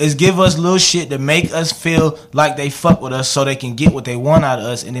do is give us little shit to make us feel like they fuck with us, so they can get what they want out of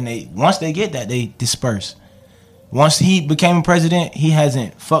us. And then once they get that, they disperse. Once he became president, he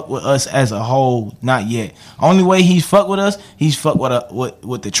hasn't fucked with us as a whole, not yet. Only way he's fucked with us, he's fucked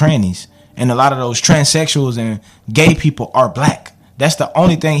with the trannies. And a lot of those transsexuals and gay people are black. That's the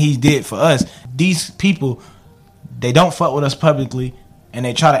only thing he did for us. These people, they don't fuck with us publicly, and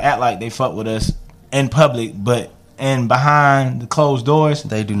they try to act like they fuck with us in public, but and behind the closed doors,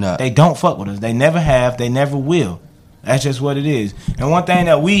 They do not. they don't fuck with us. They never have. They never will. That's just what it is. And one thing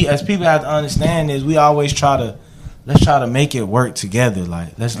that we as people have to understand is we always let's try to make it work together.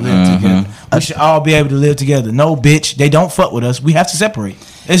 Like, let's live together. We should all be able to live together. No, bitch, they don't fuck with us. We have to separate.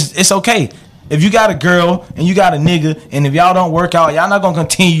 It's okay. If you got a girl and you got a nigga, and if y'all don't work out, y'all not gonna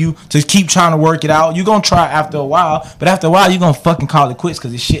continue to keep trying to work it out. You gonna try after a while, but after a while, you gonna fucking call it quits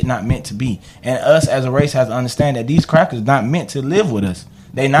because this shit not meant to be. And us as a race has to understand that these crackers not meant to live with us.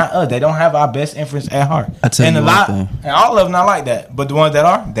 They not us. They don't have our best interests at heart. I tell and you a one lot, thing. and all of them not like that. But the ones that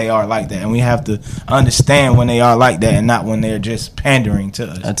are, they are like that, and we have to understand when they are like that, and not when they're just pandering to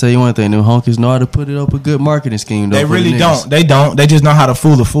us. I tell you one thing, them honkies know how to put it up a good marketing scheme. Though, They for the really niggas. don't. They don't. They just know how to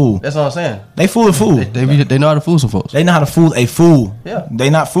fool a fool. That's what I'm saying. They fool a fool. They know how to fool some folks. They know how to fool a fool. Yeah. They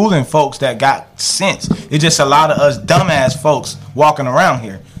not fooling folks that got sense. It's just a lot of us dumbass folks walking around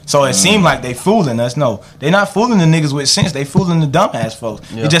here. So it seemed like they fooling us. No, they not fooling the niggas with sense. They fooling the dumbass folks.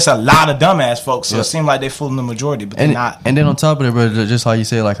 Yeah. It's just a lot of dumbass folks. So Yeah. it seemed like they fooling the majority, but And they're not. and then on top of that, brother, just how you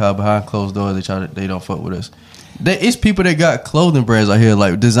say like how behind closed doors they don't fuck with us. It's people that got clothing brands out here,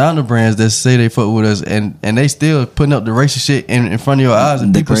 like designer brands that say they fuck with us, and they still putting up the racist shit in front of your eyes,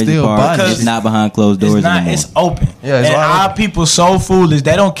 and The people crazy still part, buying it's it. not behind closed doors It's not. anymore. It's open. Yeah, it's and wide our open. people so foolish.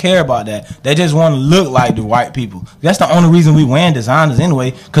 They don't care about that. They just want to look like the white people. That's the only reason we wearing designers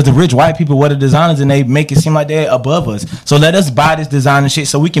anyway. Because the rich white people wear the designers and they make it seem like they're above us. So let us buy this designer shit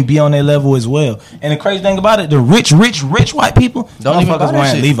so we can be on their level as well. And the crazy thing about it, the rich white people Don't even buy motherfuckers that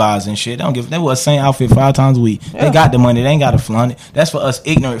wearing shit. Levi's and shit. They don't give. They wear the same outfit 5 times a week. Yeah. They got the money. They ain't got to flaunt it. That's for us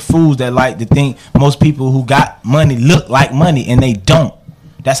ignorant fools that like to think most people who got money look like money and they don't.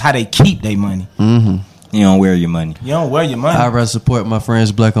 That's how they keep their money. You don't wear your money. You don't wear your money. I'd rather support my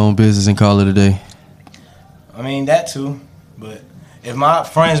friend's black-owned business and call it a day. I mean that too, but if my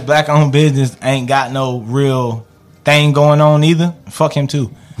friend's black-owned business ain't got no real thing going on either, fuck him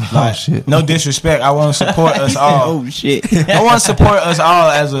too. Like, shit. No disrespect. I want to support us all. Oh shit. I want to support us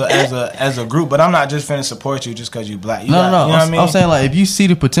all as a group, but I'm not just finna support you just because you black. You No. know what I mean? I'm saying like if you see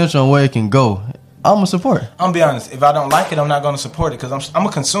the potential and where it can go, I'm gonna support. I'm gonna be honest. If I don't like it, I'm not gonna support it because I'm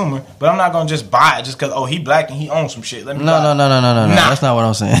a consumer. But I'm not gonna just buy it just because he black and he owns some shit. Let me buy No. it. Nah. Nah. That's not what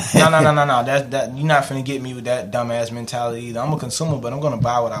I'm saying. No. That you're not finna get me with that dumbass mentality either. I'm a consumer, but I'm gonna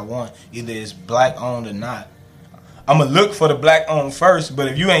buy what I want, either it's black owned or not. I'm gonna look for the black owned first, but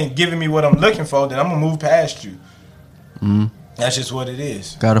if you ain't giving me what I'm looking for, then I'm gonna move past you. That's just what it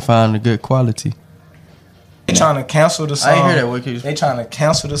is. Gotta find the good quality. They trying to cancel the song. I ain't hear that, Wiki. They trying to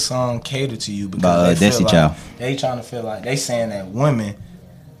cancel the song "Cater to You" because By, they feel Destiny like Child. they trying to feel like they saying that women,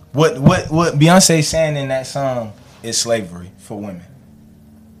 what Beyonce saying in that song is slavery for women.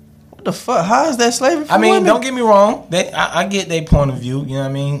 What the fuck? How is that slavery for I mean, women? don't get me wrong. I get their point of view. You know what I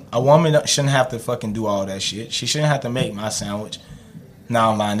mean? A woman shouldn't have to fucking do all that shit. She shouldn't have to make my sandwich.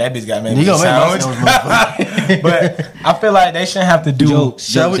 No, I'm lying. That bitch got to make You me a gonna make my sandwich. But I feel like they shouldn't have to do. Jokes.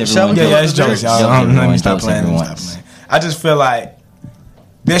 Shall we- Jokes, shall we everyone. Yeah, it's jokes, y'all. Let me everyone. stop Jokes, playing. everyone. Stop playing. I just feel like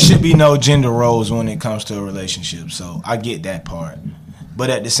there should be no gender roles when it comes to a relationship. So I get that part, but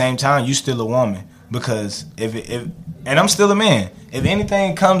at the same time, you still a woman because if and I'm still a man. If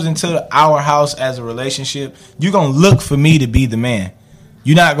anything comes into our house as a relationship, you're gonna look for me to be the man.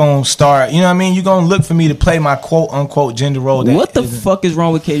 You're not gonna start. You know what I mean? You're gonna look for me to play my quote unquote gender role. That What the isn't- fuck is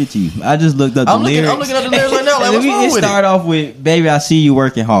wrong with Cater to You? I just looked up the I'm looking lyrics. up the lyrics right now. Like, what's wrong with it? Start off with, baby, I see you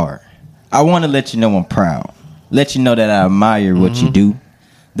working hard. I want to let you know I'm proud. Let you know that I admire what you do.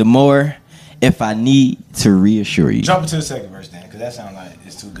 The more, if I need to reassure you. Jump into the second verse, then, because that sounds like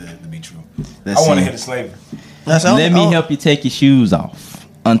it's too good to be true. Let's I want to see. hit a slavery. Let me help you take your shoes off.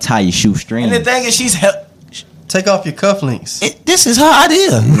 Untie your shoestrings. And the thing is, she's Take off your cufflinks. this is her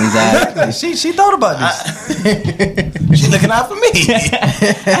idea. Exactly. She thought about this. She's looking out for me.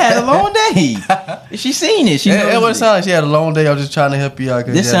 I had a long day. She seen it. She It knows would it. sound like she had a long day. I was just trying to help you out.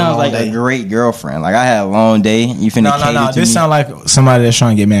 'cause This you had sounds like long a day. great girlfriend. Like I had a long day. You finna cater No. to This me. sound like somebody that's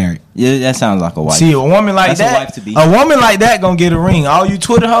trying to get married. Yeah, that sounds like a wife. See, a woman like That's a that, wife to be. a woman like that gonna get a ring. All you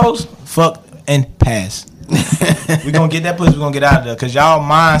Twitter hoes, fuck and pass. We gonna get that pussy. We gonna get out of there because y'all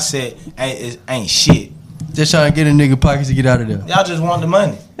mindset ain't shit. Just trying to get in nigga pockets to get out of there. Y'all just want the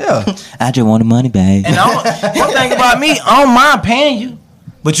money. Yeah. I just want the money back. And one thing about me, I don't mind paying you,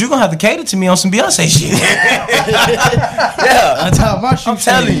 but you gonna have to cater to me on some Beyonce shit. Yeah, I'm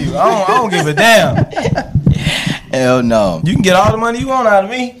telling you, I don't give a damn. Hell no. You can get all the money you want out of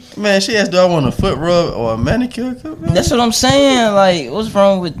me. Man, she asked, do I want a foot rub or a manicure? That's what I'm saying. Like, what's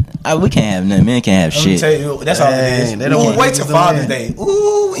wrong with? We can't have nothing. Men can't have Let me shit. tell you, that's all it is. Dang, they don't want Wait niggas till to Father's win. Day.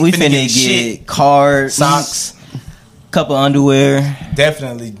 Ooh, We finna get shit. cards, Socks, couple underwear.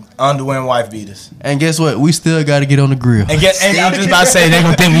 definitely underwear and wife beaters. And guess what? We still got to get on the grill. And I was just about to say they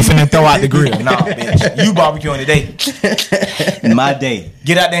gonna think we finna throw out the grill. Nah, bitch, you barbecuing today. My day.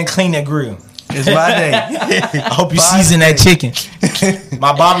 Get out there and clean that grill. It's my day. I hope you season that chicken.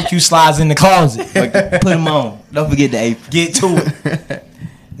 My barbecue slides in the closet. Put them on. Don't forget the apron. Get to it.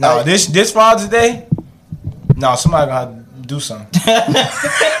 No, this Father's Day. No, somebody gonna have to do something.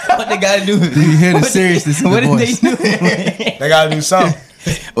 What they gotta do? You hear the seriousness in the What did voice. they do? They gotta do something.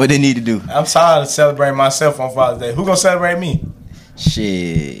 What they need to do? I'm tired of celebrating myself on Father's Day. Who gonna celebrate me?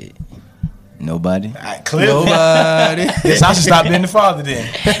 Shit. Nobody. Clearly. Nobody. Yes, I should stop being the father then.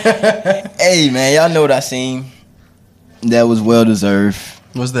 Hey, man, y'all know what I seen. That was well deserved.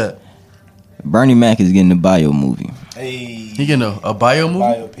 What's that? Bernie Mac is getting a bio movie. Hey. He getting a bio movie?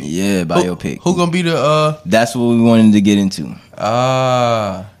 Biopic. Yeah, biopic. Who gonna be the That's what we wanted to get into.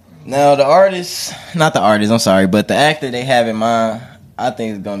 Ah. Now, the artist, not the artist, I'm sorry, but the actor they have in mind, I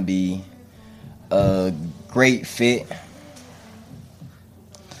think is gonna be a great fit.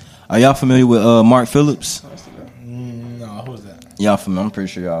 Are y'all familiar with Mark Phillips? No, who's that? Y'all familiar? I'm pretty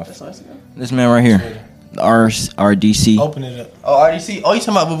sure y'all. This man right here, the RDC. Open it up. Oh, RDC. Oh, you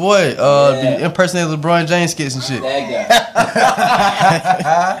talking about my boy? The impersonating LeBron James skits and shit. That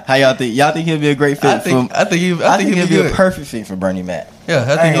guy. How y'all think? Y'all think he'll be a great fit? I think he'll he'll be be a good. perfect fit for Bernie Mac. Yeah, I I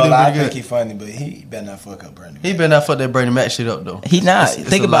think ain't he'll gonna do lie, I pretty think good. he funny, but he better not fuck up Bernie. He better not fuck that Bernie Mac shit up though. He not. It's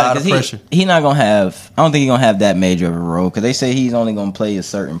Think a about lot it, of because pressure. he not gonna have. I don't think he gonna have that major of a role, because they say he's only gonna play a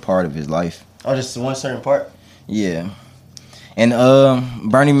certain part of his life. Oh, just one certain part. Yeah. And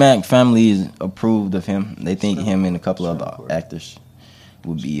Bernie Mac family is approved of him. They think him and a couple of other actors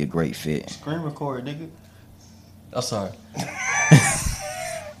would be a great fit. Screen record, nigga. I'm sorry.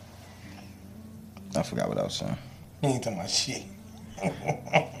 I forgot what I was saying. He ain't talking about shit.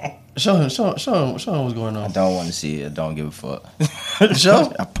 Show him what's going I on. don't want to see it. I don't give a fuck.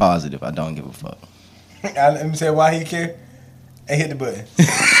 Show? I'm positive. I don't give a fuck. Let me say why he care. And hit the button.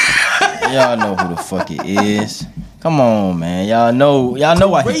 Y'all know who the fuck it is. Come on, man. Y'all know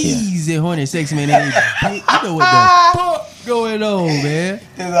why he care. Crazy horny sex man. You know what the fuck going on, man?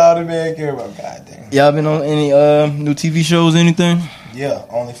 That's all the man care about. God damn. Y'all been on any new TV shows, anything? Yeah,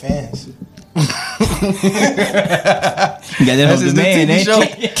 OnlyFans. You got that on his new demand, TV ain't show?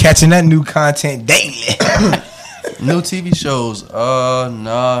 you? Catching that new content daily. New TV shows.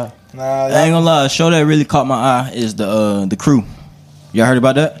 Nah. Nah, I ain't gonna lie. A show that really caught my eye is the Crew. Y'all heard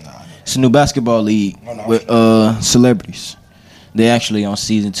about that? It's a new basketball league with celebrities. They actually on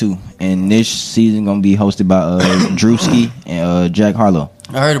season 2, and this season gonna be hosted by Drewski and Jack Harlow.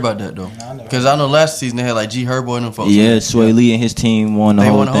 I heard about that though. Because I know last season they had like G Herbo and them folks. Yeah, Sway Lee and his team won the They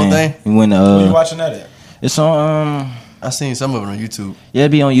whole won the whole thing? He won Where you watching that at? It's on. I seen some of it on YouTube. Yeah, it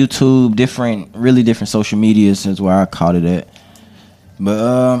be on YouTube, really different social medias is where I caught it at.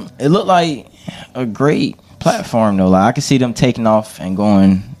 But it looked like a great platform though. Like I could see them taking off and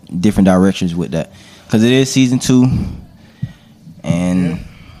going different directions with that, because it is season 2, and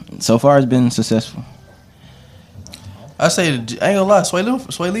so far it's been successful. I say, I ain't gonna lie, Sway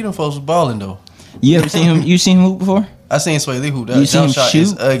Lee them folks was balling though. You ever seen him? You seen him hoop before? I seen Sway Lee hoop. That You seen jump him shot shoot?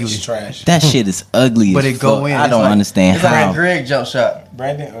 is ugly. It's trash. That shit is ugly. But as it go fuck. in. I It's don't like- understand It's like how. a Greg jump shot.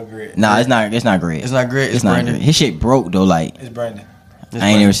 Brandon or Greg? Nah, it's not. It's not great. It's not Greg. It's not Brandon. great. His shit broke though. Like It's Brandon. It's I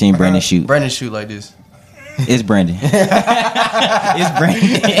ain't never seen Brandon shoot. Brandon shoot like this. It's Brandon. It's Brandon.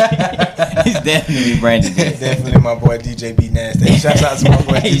 It's definitely Brandon. Definitely my boy DJ B Nasty. Shouts out to my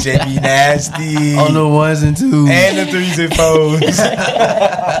boy DJ B Nasty. On the ones and twos. And the 3s and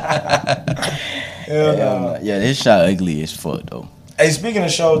 4s. Hell no. Yeah, this shot ugly as fuck though. Hey, speaking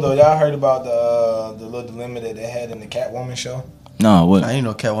of shows though, y'all heard about the little dilemma that they had in the Catwoman show? No, what? I ain't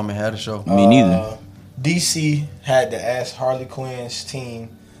know Catwoman had a show. Me neither. DC had to ask Harley Quinn's team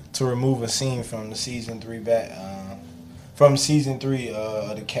to remove a scene from the season 3 of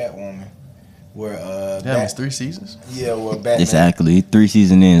the Catwoman, where Damn, it's 3 seasons. yeah, where Batman. Exactly. 3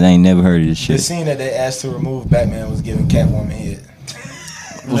 seasons in, I ain't never heard of this The shit. scene that they asked to remove, Batman was giving Catwoman head.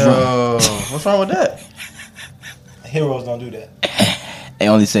 What's wrong with that? Heroes don't do that. They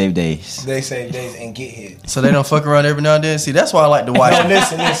only save days. They save days and get hit. So they don't fuck around every now and then. See, that's why I like to watch. No, it.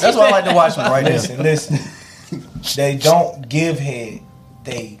 listen. That's why I like to watch it right now. Listen. They don't give head.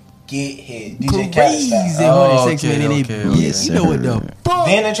 They get head. DJ Khaled style. Oh, okay. Yes, You know what sir. though?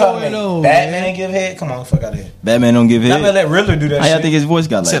 Then they try to make Batman give head. Come on, fuck out of here. Batman don't give Not gonna head. let Riddler do that How y'all shit. think his voice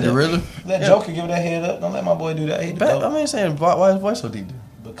got like Said the that? Riddler. Let Joker give that head up. Don't let my boy do that. He the I dope. mean, saying why his voice so deep?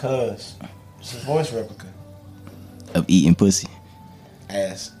 Because it's his voice replica. Of eating pussy.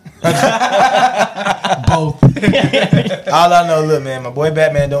 Ass. Both. All I know, look, man, my boy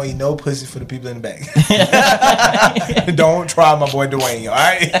Batman don't eat no pussy for the people in the back. Don't try my boy Dwayne, all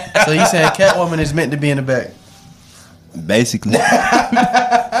right? So you saying Catwoman is meant to be in the back? Basically.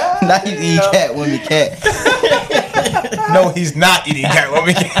 Not you eat Catwoman cat. No, he's not eating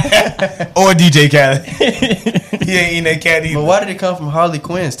Catwoman or DJ Khaled. He ain't eating that cat either. But why did it come from Harley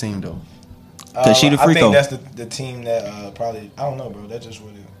Quinn's team though? 'Cause she the I freako. think that's the team that probably, I don't know, bro. That's just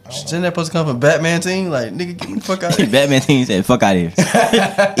what it is. Isn't that supposed to come from Batman team? Like, nigga, get the fuck out of here. Batman team said, fuck out of here.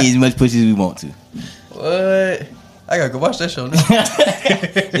 Eat as much pussy as we want to. What? I gotta go watch that show now.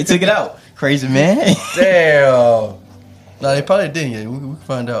 They took it out. Crazy man. Damn. Nah, they probably didn't yet. We can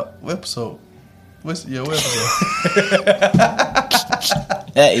find out. What episode? What episode?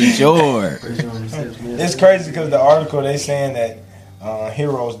 That is yours. It's crazy because the article they saying that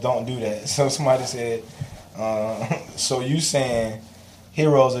heroes don't do that. So somebody said, so you saying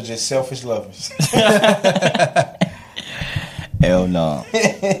heroes are just selfish lovers? Hell no.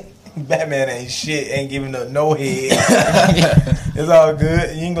 Batman ain't shit, ain't giving up no head. It's all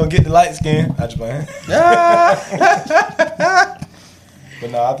good. You ain't gonna get the light skin. I just playing. But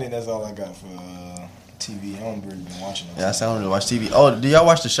no, I think that's all I got for TV. I don't really been watching it. Yeah, I don't really watch TV. Oh, do y'all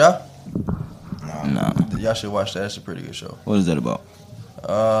watch The Shop? No. Y'all should watch that. That's a pretty good show. What is that about?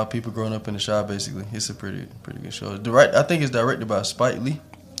 People growing up in the shop, basically. It's a pretty good show. I think it's directed by Spike Lee.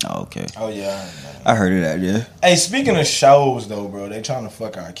 Oh, okay. Oh yeah, I heard of that, yeah. Hey, speaking of shows though, bro, they trying to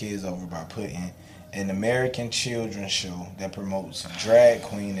fuck our kids over by putting an American children's show that promotes drag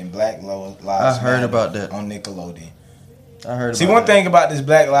queen and Black Lives I heard Matter about that on Nickelodeon. I heard. See, about one that. thing about this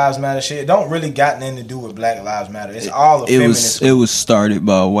Black Lives Matter shit, it don't really got nothing to do with Black Lives Matter. It's all a feminist. It was started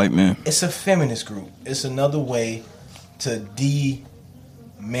by a white man. It's a feminist group. It's another way to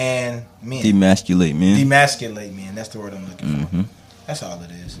men. Demasculate men. Demasculate men. That's the word I'm looking for. That's all it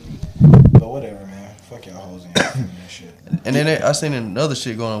is. But whatever, man. Fuck y'all hoes and that shit. And then I seen another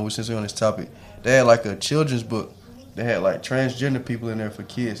shit going on since we're on this topic. They had like a children's book. They had like transgender people in there for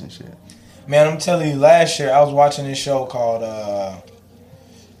kids and shit. Man, I'm telling you, last year I was watching this show called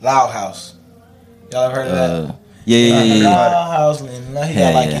Loud House. Y'all ever heard of that? Yeah. Loud House. And he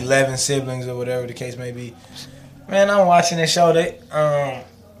got like 11 siblings or whatever the case may be. Man, I'm watching this show. In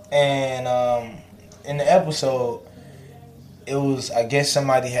the episode, it was, I guess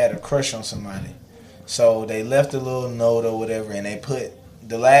somebody had a crush on somebody. So they left a little note or whatever, and they put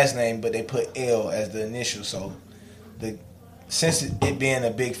the last name, but they put L as the initial. So since it being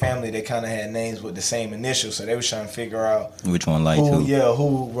a big family, they kind of had names with the same initial. So they was trying to figure out which one liked who. Yeah,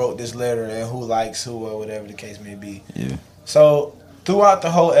 who wrote this letter and who likes who or whatever the case may be. Yeah. So throughout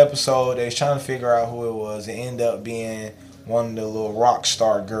the whole episode, they was trying to figure out who it was. It ended up being one of the little rock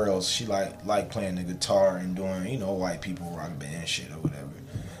star girls. She like playing the guitar and doing, white people rock band shit or whatever.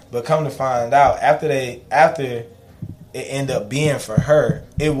 But come to find out, after it ended up being for her,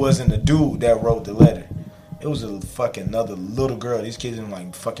 it wasn't a dude that wrote the letter. It was a fucking another little girl. These kids in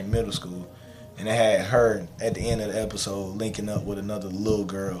like fucking middle school. And they had her at the end of the episode linking up with another little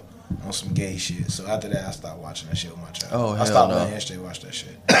girl on some gay shit. So after that, I stopped watching that shit with my child. Oh, hell I stopped no. letting SJ watch that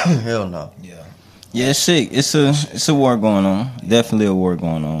shit. Hell no. Yeah. Yeah, it's sick. It's a war going on. Definitely a war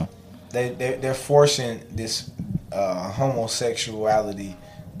going on. They're forcing this homosexuality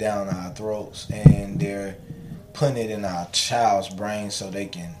down our throats, and they're putting it in our child's brain so they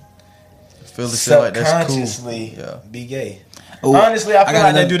can Feel the shit like that's cool. subconsciously be gay. Oh, Honestly, I feel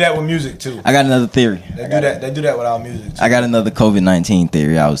like they do that with music too. I got another theory. They do that with our music too. I got another COVID-19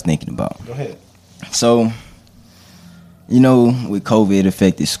 theory I was thinking about. Go ahead. So, with COVID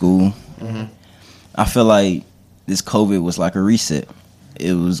affected school, I feel like this COVID was like a reset.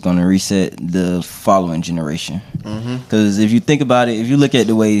 It was going to reset the following generation. Because if you think about it, if you look at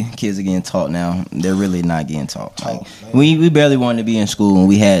the way kids are getting taught now, they're really not getting taught. Like, we barely wanted to be in school, and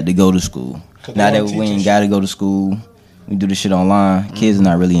we had to go to school. Now that we ain't got to go to school, we do this shit online. Kids are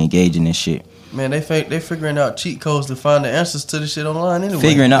not really engaging in shit. Man, they figuring out cheat codes to find the answers to the shit online anyway.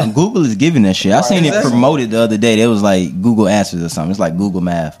 Figuring out Google is giving that shit. I seen it promoted the other day. It was like Google Answers or something. It's like Google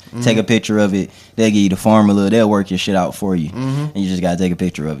Math. Take a picture of it. They'll give you the formula. They'll work your shit out for you, and you just gotta take a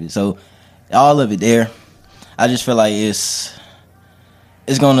picture of it. So all of it there, I just feel like it's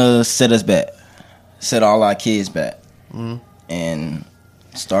gonna set us back, set all our kids back, and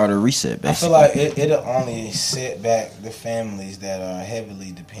start a reset. Basically, I feel like it'll only set back the families that are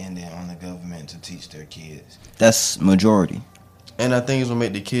heavily dependent on the government to teach their kids. That's majority. And I think it's gonna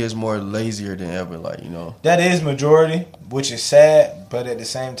make the kids more lazier than ever. That is majority, which is sad. But at the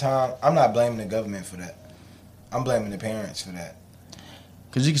same time, I'm not blaming the government for that. I'm blaming the parents for that.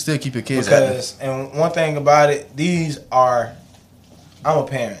 Because you can still keep your kids active. And one thing about it, I'm a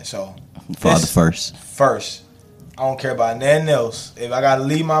parent, so Father first. I don't care about nothing else. If I gotta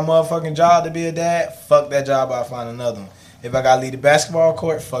leave my motherfucking job to be a dad, fuck that job, I'll find another one. If I gotta leave the basketball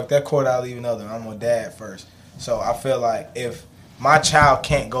court, fuck that court, I'll leave another one. I'm a dad first. So I feel like if my child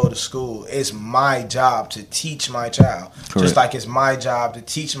can't go to school, it's my job to teach my child. Correct. Just like it's my job to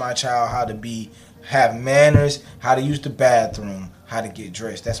teach my child how to have manners, how to use the bathroom, how to get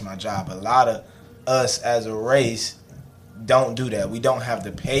dressed. That's my job. A lot of us as a race don't do that. We don't have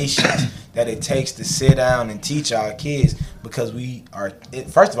the patience that it takes to sit down and teach our kids because we are.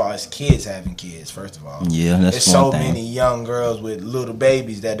 First of all, it's kids having kids. First of all, Yeah, that's there's so one thing. many young girls with little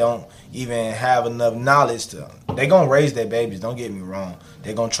babies that don't even have enough knowledge to. They gonna raise their babies. Don't get me wrong.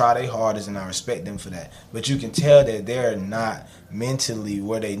 They're gonna try their hardest, and I respect them for that. But you can tell that they're not mentally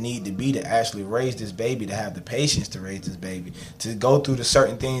where they need to be to actually raise this baby, to have the patience to raise this baby, to go through the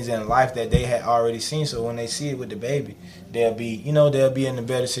certain things in life that they had already seen. So when they see it with the baby, they'll be in a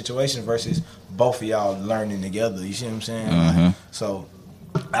better situation versus both of y'all learning together. You see what I'm saying? Mhm. So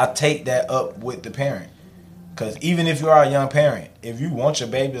I take that up with the parent, because even if you are a young parent, if you want your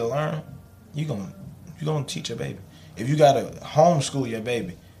baby to learn, you gonna teach your baby. If you gotta homeschool your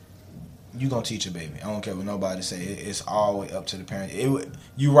baby, you gonna teach your baby. I don't care what nobody say. It's all the way up to the parent.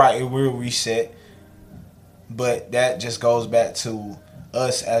 You right. It will reset, but that just goes back to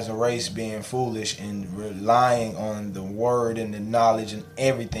us as a race being foolish and relying on the word and the knowledge and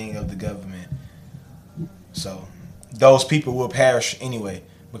everything of the government. So those people will perish anyway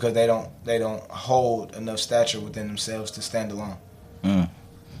because they don't hold enough stature within themselves to stand alone.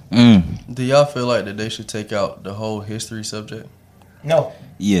 Do y'all feel like that they should take out the whole history subject? No,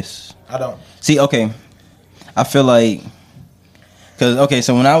 Yes. I don't. See, okay. I feel like,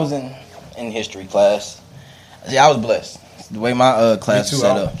 so when I was in history class, see, I was blessed. The way my class Me was too,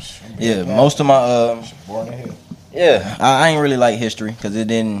 set I up. was- Yeah, most of my Born in here. yeah, I ain't really like history because it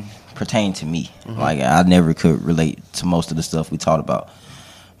didn't pertain to me. Like I never could relate to most of the stuff we taught about.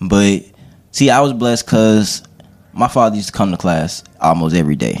 But see, I was blessed because my father used to come to class almost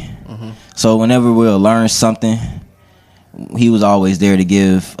every day. So whenever we'll learn something, he was always there to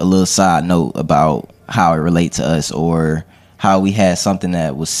give a little side note about how it relates to us or how we had something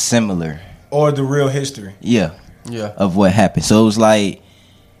that was similar. Or the real history. Yeah. Yeah. Of what happened. So it was like,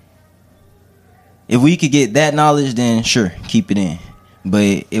 if we could get that knowledge, then sure, keep it in.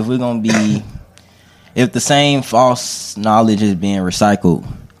 But if we're gonna be, if the same false knowledge is being recycled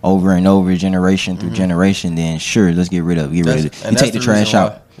over and over, generation through generation, then sure, let's get rid of it. Get rid of it. And You that's take the the trash reason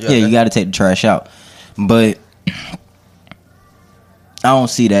out. why. Yeah, Yeah, you that- got to take the trash out. But I don't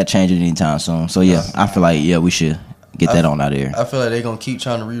see that changing anytime soon. So yeah, I feel like we should get that on out of here. I feel like they're gonna keep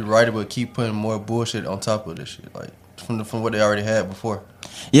trying to rewrite it, but keep putting more bullshit on top of this shit, like from what they already had before.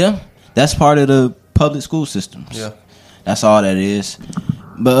 Yeah, that's part of the public school systems. Yeah. That's all that is.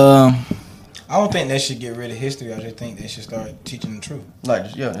 But I don't think they should get rid of history. I just think they should start teaching the truth.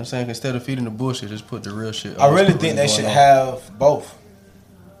 Like, yeah, I'm saying instead of feeding the bullshit, just put the real shit. I on what's really think they going should on. have both.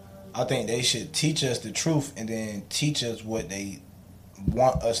 I think they should teach us the truth and then teach us what they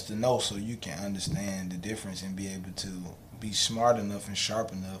want us to know, so you can understand the difference and be able to be smart enough and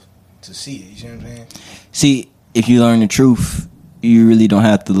sharp enough to see it. You see what I'm saying? see, if you learn the truth, you really don't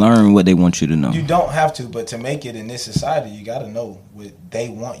have to learn what they want you to know. You don't have to, but to make it in this society, you got to know what they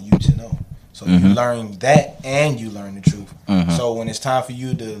want you to know. So you learn that and you learn the truth. So when it's time for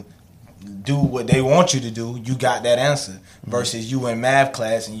you to do what they want you to do, you got that answer. Versus you in math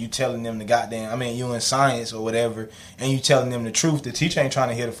class and you telling them you in science or whatever, and you telling them the truth. The teacher ain't trying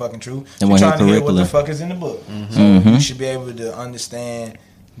to hear the fucking truth. They She's want to hear trying to hear what the curriculum. fuck is in the book. So you should be able to understand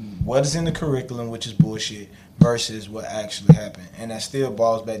what is in the curriculum, which is bullshit, versus what actually happened. And that still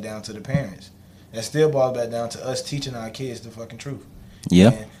boils back down to the parents. That still boils back down to us teaching our kids the fucking truth.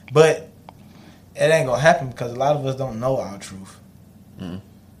 Yeah. But it ain't gonna happen because a lot of us don't know our truth.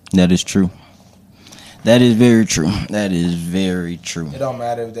 That is true. That is very true. That is very true. It don't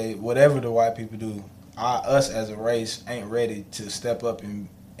matter if whatever the white people do, us as a race ain't ready to step up and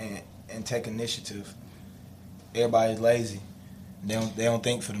take initiative. Everybody's lazy. They don't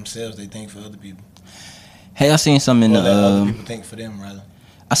think for themselves. They think for other people. Hey, I seen something in Or let other the people think for them, rather.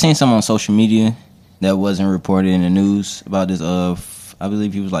 I seen something on social media that wasn't reported in the news about this. I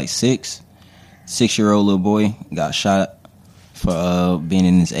believe he was like 6-year-old little boy got shot for being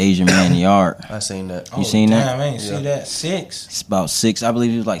in this Asian man's yard. I seen that. You seen that? Damn, I ain't Yeah. see that. 6. It's about 6. I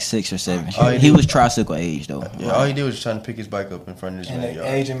believe he was like 6 or 7. Oh, he he was tricycle age though. Yeah, all he did was just trying to pick his bike up in front of his And man the yard.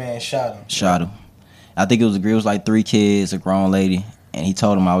 Asian man shot him. Shot him. I think it was like 3 kids, a grown lady, and he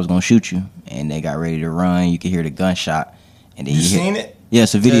told him I was gonna shoot you, and they got ready to run. You could hear the gunshot, and then You hear, seen it? Yeah,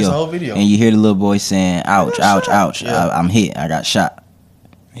 it's a Yeah, video. it's a whole video. And you hear the little boy saying, "Ouch, ouch, ouch! Yeah. I'm hit. I got shot."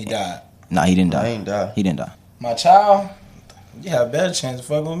 He died. No, he didn't I die. ain't die. He didn't die. My child, you have a better chance of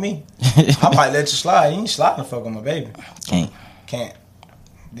fucking with me. I might let you slide. You ain't sliding to fuck with my baby. Can't.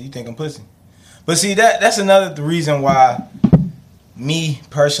 Do you think I'm pussy? But see, that's another reason why me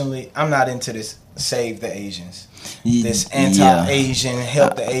personally, I'm not into this save the Asians. This anti-Asian,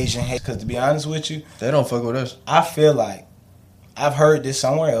 help the Asian hate. Because to be honest with you, They don't fuck with us. I feel like I've heard this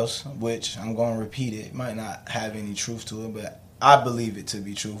somewhere else, which I'm going to repeat it. It might not have any truth to it, but I believe it to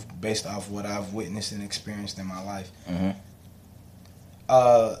be truth based off what I've witnessed and experienced in my life.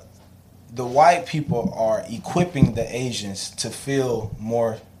 the white people are equipping the Asians to feel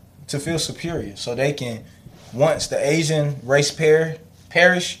superior, so they can, once the Asian race perish,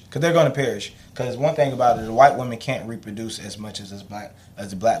 because they're going to perish. Because one thing about it, the white women can't reproduce as much as the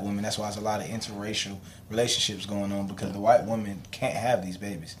black women. That's why there's a lot of interracial relationships going on, because the white women can't have these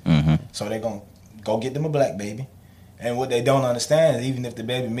babies. Mm-hmm. So they're going to go get them a black baby. And what they don't understand is, even if the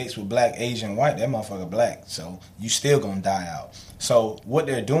baby mixed with black, Asian, white, that motherfucker black. So you still going to die out. So what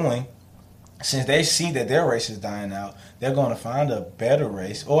they're doing, since they see that their race is dying out, they're going to find a better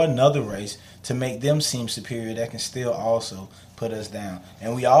race or another race to make them seem superior that can still also put us down.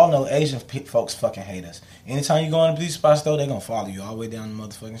 And we all know Asian folks fucking hate us. Anytime you go in a beauty spot store, they're going to follow you all the way down the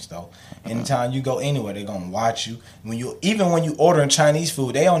motherfucking store. Anytime you go anywhere, they're going to watch you. Even when you ordering Chinese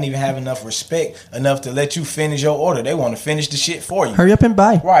food, they don't even have enough respect enough to let you finish your order. They want to finish the shit for you. Hurry up and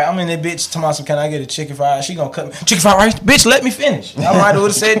buy. Right, I'm in that bitch talking about some, can I get a chicken fried? She gonna cut me. Chicken fried rice? Bitch, let me finish. I might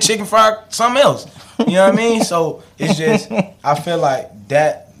have said chicken fried something else. You know what I mean? So it's just, I feel like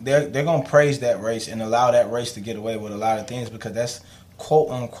that they're gonna praise that race and allow that race to get away with a lot of things, because that's quote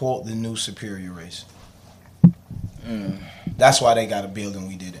unquote the new superior race. That's why they got a bill and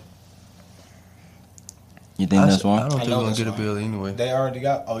we did it. You think that's I why? don't think know we're gonna that's get a why. bill anyway. They already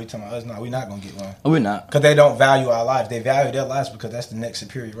got. Oh, you talking about us? No, we're not gonna get one. Oh, we're not. Because they don't value our lives. They value their lives because that's the next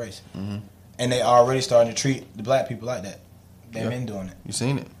superior race. Mm-hmm. And they already starting to treat the black people like that. They've been doing it You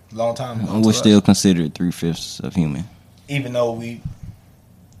seen it? a long time ago. We're still considered 3/5 of human. Even though we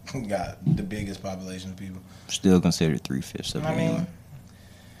got the biggest population of people. Still considered 3/5 of I human. mean,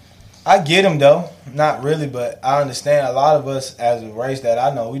 I get them though. Not really, but I understand a lot of us as a race that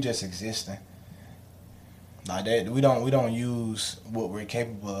I know, we just existing. Like that, we don't use what we're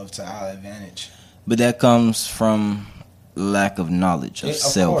capable of to our advantage. But that comes from lack of knowledge of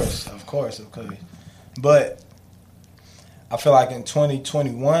self. Of course. But I feel like in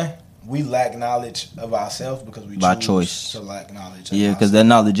 2021, we lack knowledge of ourselves because we By choose choice. to lack knowledge. Yeah, because that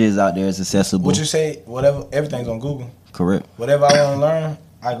knowledge is out there. It's accessible. What you say, whatever, everything's on Google. Correct. Whatever I want to learn,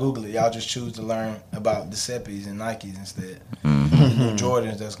 I Google it. Y'all just choose to learn about the Seppies and Nikes instead. Mm-hmm. The new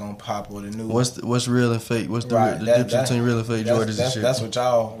Jordans that's gonna pop, or the new. What's real and fake? What's the Right, the that- difference that- between real and fake Jordans and shit? That's what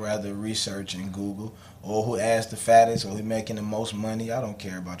y'all rather research and Google, or who asked the fattest, or who making the most money. I don't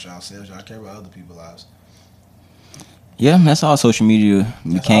care about yourselves. Y'all care about other people's lives. Yeah, that's all social media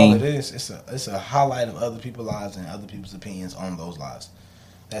That's all it became. is. It's a highlight of other people's lives and other people's opinions on those lives.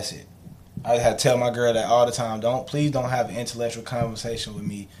 That's it. I had to tell my girl that all the time. Please don't have an intellectual conversation with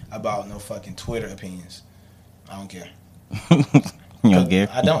me about no fucking Twitter opinions. I don't care. You don't care?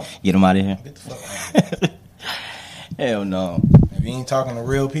 I don't. Get them out of here. Get the fuck out of here. Hell no. If you ain't talking to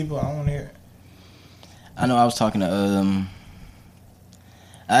real people, I don't want to hear it. I know I was talking to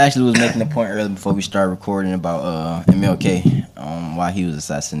I actually was making a point earlier before we started recording about MLK, why he was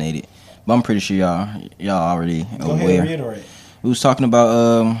assassinated. But I'm pretty sure y'all already Go ahead aware. and reiterate. We was talking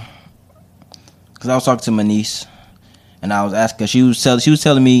about because I was talking to my niece, and I was asking. She was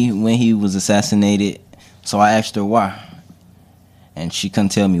telling me when he was assassinated. So I asked her why, and she couldn't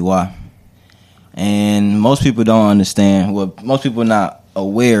tell me why. And most people don't understand. Well, most people are not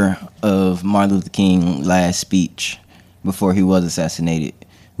aware of Martin Luther King's last speech before he was assassinated,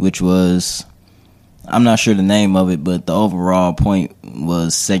 which was, I'm not sure the name of it, but the overall point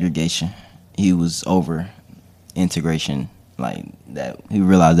was segregation. He was over integration, like that. He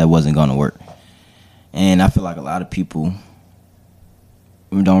realized that wasn't going to work. And I feel like a lot of people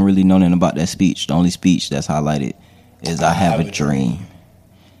don't really know nothing about that speech. The only speech that's highlighted is I have a dream.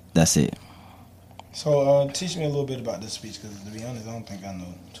 That's it. So teach me a little bit about this speech, because to be honest, I don't think I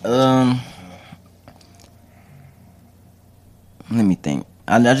know too much. Let me think.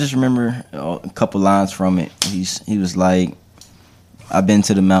 I just remember a couple lines from it. He was like, I've been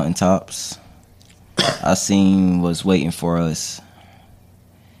to the mountaintops. I seen what's waiting for us.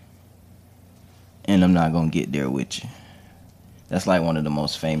 And I'm not going to get there with you. That's like one of the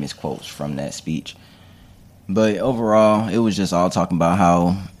most famous quotes from that speech. But overall, it was just all talking about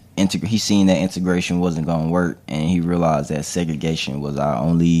how he seen that integration wasn't going to work. And he realized that segregation was our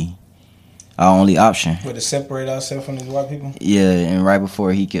only option. But to separate ourselves from these white people? Yeah, and right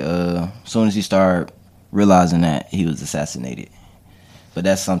before he could, as soon as he started realizing that, he was assassinated. But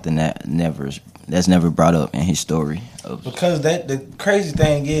that's something that's never brought up in his story. Because the crazy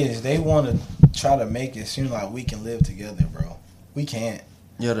thing is, they want to try to make it seem like we can live together, bro. We can't.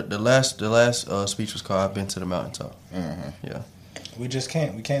 Yeah, the last speech was called "I've Been to the Mountaintop." Yeah, We just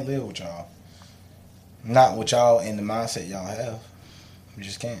can't. We can't live with y'all. Not with y'all in the mindset y'all have. We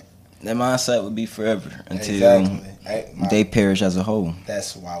just can't. That mindset would be forever until Exactly. they perish as a whole.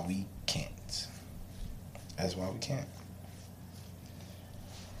 That's why we can't. That's why we can't.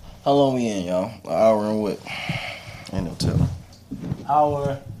 How long we in, y'all? An hour and what? Ain't no telling.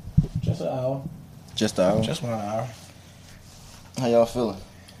 Hour. Just an hour. Just an hour? Just 1 hour. How y'all feeling?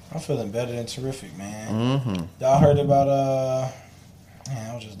 I'm feeling better than terrific, man. Mm-hmm. Y'all heard about man,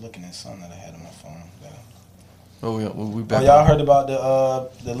 I was just looking at something that I had on my phone. We back. Y'all heard about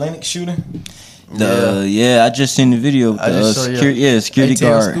the Linux shooting? Yeah, I just seen the video with I just saw the security ATL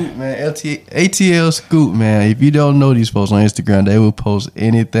guard. Scoop, man. ATL Scoop, man. If you don't know these folks on Instagram, they will post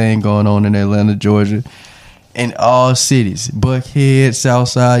anything going on in Atlanta, Georgia, in all cities. Buckhead,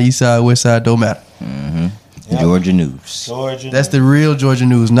 Southside, Eastside, Westside, don't matter. Mm-hmm. Yep. Georgia News. That's the real Georgia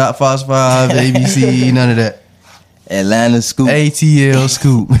news, not Fox 5, ABC, none of that. Atlanta Scoop. ATL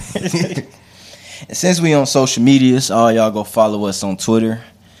Scoop. And since we on social medias, all y'all go follow us on Twitter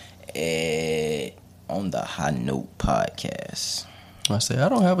on the High Note Podcast. I say I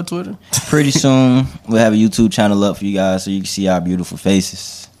don't have a Twitter. Pretty soon we'll have a YouTube channel up for you guys so you can see our beautiful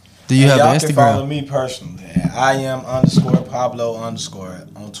faces. Do you have y'all an can follow Instagram? me personally. I am _Pablo_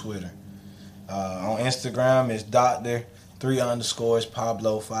 on Twitter. On Instagram it's Dr. 3_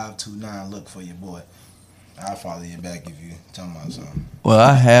 Pablo 529. Look for your boy. I'll follow you back if you tell me about something. Well,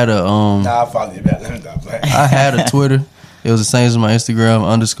 I had a I'll follow you back. Let me stop playing. I had a Twitter. It was the same as my Instagram,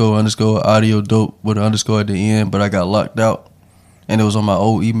 __ audio dope with an underscore at the end, but I got locked out. And it was on my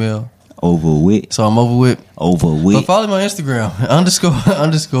old email. Over with. So I'm over with. But follow my Instagram,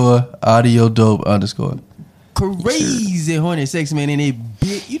 __ audio dope _ Crazy horny sex man in a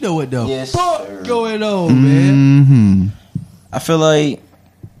bit. You know what though? Yes, Fuck sir. going on, man. Mm-hmm. I feel like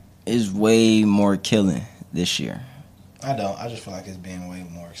it's way more killing this year. I don't. I just feel like it's being way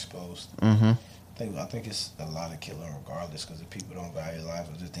more exposed. Mm-hmm. I think it's a lot of killing regardless because if people don't value life,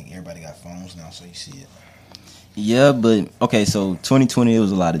 I just think everybody got phones now, so you see it. Yeah, but okay, so 2020 it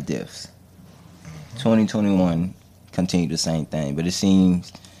was a lot of deaths. 2021 continued the same thing, but it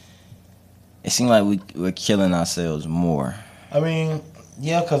seems like we're killing ourselves more. I mean,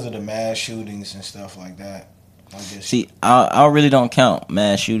 yeah, because of the mass shootings and stuff like that. I guess. See, I really don't count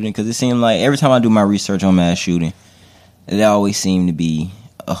mass shooting because it seemed like every time I do my research on mass shooting, it always seemed to be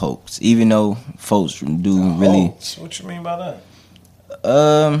a hoax. Even though folks do really. Hoax? What you mean by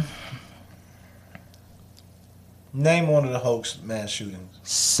that? Name one of the hoax mass shootings.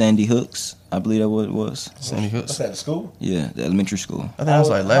 Sandy Hooks, I believe that what it was. Sandy Hooks. What's that? The school? Yeah, the elementary school. I think that was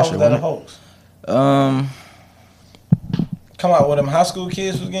like last How year, was that a wasn't hoax? Come out with them high school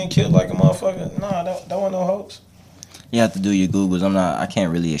kids was getting killed like a motherfucker. Nah, that wasn't no hoax. You have to do your Googles. I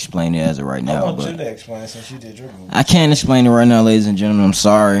can't really explain it as of right I now. want But you to explain since you did your Google. I can't explain it right now, ladies and gentlemen. I'm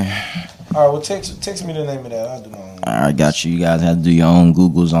sorry. All right, well, text me the name of that. I'll do my own. All right, got you. You guys have to do your own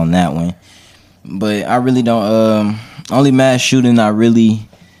Googles on that one. But I really don't. Only mass shooting I really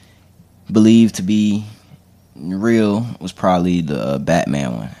believe to be real was probably the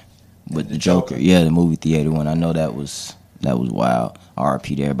Batman one with the Joker. Yeah, the movie theater one. I know that was wild.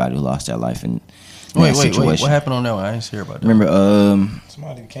 R.I.P. to everybody who lost their life in that situation. Wait. What happened on that one? I didn't hear about that. Remember,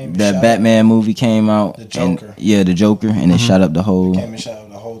 Somebody came and that shot Batman movie came out. The Joker. The Joker, and it shot up the whole. Came and shot up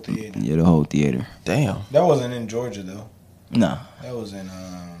the whole theater. Yeah, the whole theater. Damn. That wasn't in Georgia though. No, That was in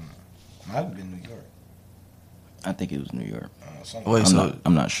might have been New York. I think it was New York. Wait,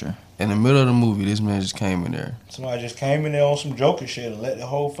 I'm not sure. in the middle of the movie, this man just came in there. Somebody just came in there on some Joker shit and let the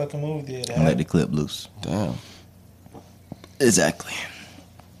whole fucking movie theater And let happen. the clip loose. Damn. Exactly.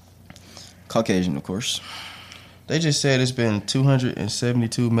 Caucasian, of course. They just said it's been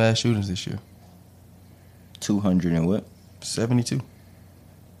 272 mass shootings this year. 200 and what? 72.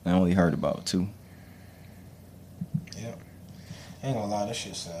 I only heard about 2. Yeah. Ain't gonna lie, that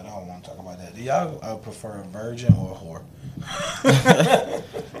shit sad. I don't want to talk about that. Do y'all prefer a virgin or a whore?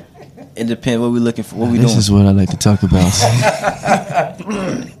 It depends what we looking for. What we This doing? is what I like to talk about.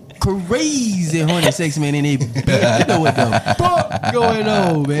 Crazy horny sex man in a bit. You know what the fuck going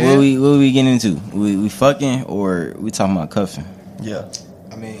on, man? What we getting into? We fucking or we talking about cuffing? Yeah.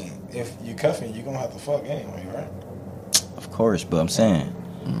 I mean, if you cuffing, you gonna have to fuck anyway, right? Of course, but I'm saying.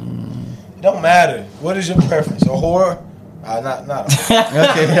 It don't matter. What is your preference? A whore? Not a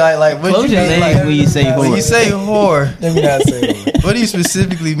whore. Okay, like what Close you your mean? legs Like, when you say when when whore. you say whore, Let me not say whore. what do you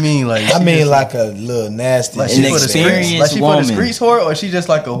specifically mean? Like, I she mean, just- like a little nasty. like an she for the experienced streets, like she for the woman. streets whore, or she just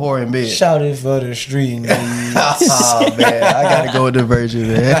like a whore in bed? Shout it for the street. Oh man, I gotta go with the virgin,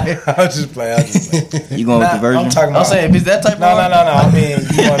 man. I was just playing. You going with the virgin? I'm talking I'm about. saying if it's that type No. of whore, I mean,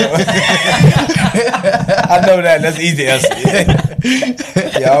 you wanna, I know that. That's easy answer.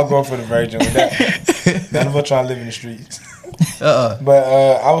 Yeah, I'll go for the virgin with that. None of us trying to live in the streets. But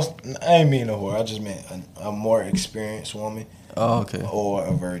I ain't mean a whore. I just meant a more experienced woman Oh, okay. or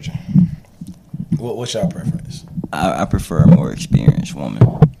a virgin. What's your preference? I prefer a more experienced woman.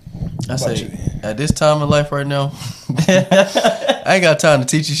 I What about say, you? at this time in life right now, I ain't got time to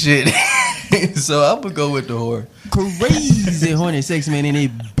teach you shit. So I'm gonna go with the whore. Crazy horny sex man in a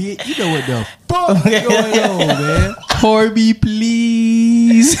bit. You know what the fuck going on, man? Whore me,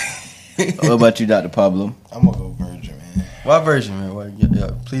 please. What about you, Dr. Pablo? I'm gonna go virgin, man. Why virgin, man? Why,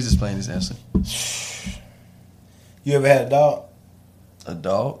 yeah, please explain this answer. You ever had a dog? A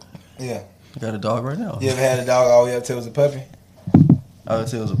dog? Yeah. I got a dog right now. You ever had a dog all the way up till it was a puppy? I would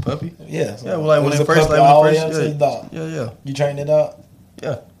say it was a puppy. Yeah. Yeah, well, like It when was they a first, puppy like all when the they way up first, to the dog. yeah. You trained the dog?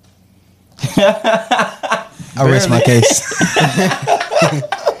 Yeah. I rest my case.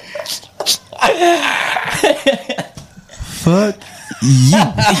 Fuck you.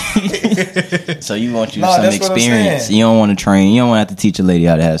 So you want you Nah, some that's what I'm experience. saying. You don't want to train. You don't want to have to teach a lady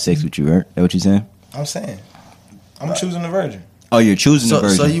how to have sex with you, right? That what you saying? I'm saying. I'm choosing the virgin. Oh, you're choosing the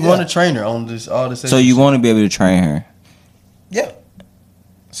virgin. So you want to train her on this all this? So you want to be able to train her. Yeah.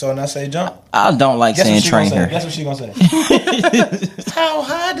 So when I say jump, I don't like guess saying what she train gonna her. say? Guess what she gonna say? How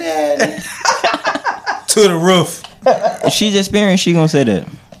high, Daddy? To the roof. If she's experienced, she gonna say that.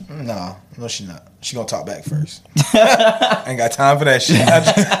 No, she not. She gonna talk back first. Ain't got time for that shit.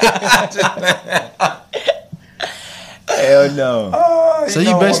 Hell no. So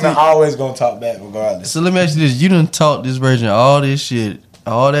you basically- women always gonna talk back regardless. So let me ask you this: you done taught this virgin all this shit,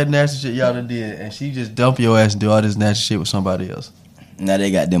 all that nasty shit y'all done did, and she just dump your ass and do all this nasty shit with somebody else. Now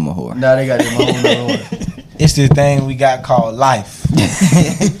they got them a whore. Now they got their own one. It's the thing we got called life.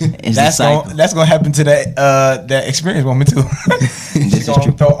 It's That's the cycle. that's gonna happen to that experience woman too. This She's is gonna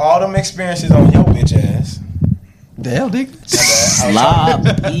true. throw all them experiences on your bitch ass. The hell, nigga?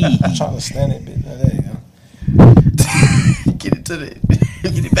 Sloppy. I'm trying to stand it, bitch. There you go. Get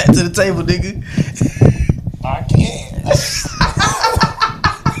it back to the table, nigga. I can't.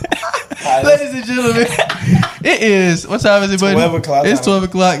 Ladies and gentlemen, it is. What time is it, buddy? 12 o'clock. It's 12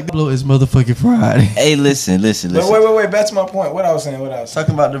 o'clock. It's motherfucking Friday. Hey, listen. Wait. Back to my point. What I was saying.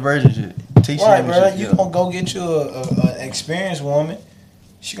 Talking about the virgin shit. Teaching Right, you bro. shit, You yeah. gonna go get you an experienced woman.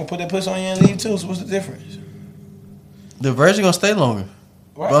 She gonna put that pussy on you and leave too. So what's the difference? The virgin gonna stay longer.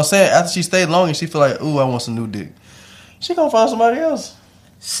 Right. But I'm saying after she stayed longer, she feel like, ooh, I want some new dick. She gonna find somebody else.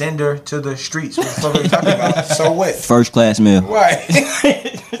 Send her to the streets. What the fuck are you talking about? So what? First class meal. Right.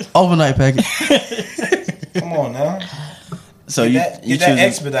 Overnight package. Come on now. So Get you that choosing.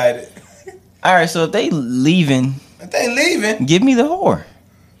 expedited. All right. So if they leaving, If they leaving, give me the whore.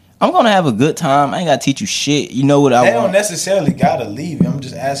 I'm gonna have a good time. I ain't gotta teach you shit. You know what they I don't want. necessarily gotta leave you. I'm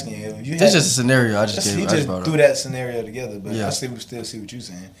just asking you. If you That's just a scenario I just he gave. I just just brought threw up. that scenario together, but Yeah. I still see what you're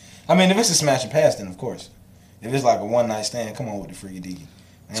saying. I mean, if it's a smash and pass, then of course. If it's like a one night stand, come on with the freaky deaky.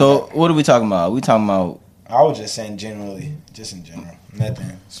 So what are we talking about? We talking about I was just saying generally, just in general,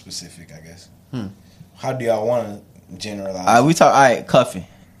 nothing specific, I guess. How do y'all want to generalize? all right, cuffing.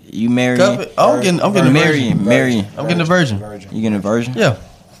 You marrying? Cuff it. I'm getting the virgin. Marrying. I'm getting the virgin. You getting a virgin? Yeah,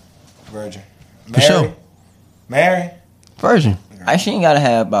 Virgin. For sure. Mary. virgin. She ain't gotta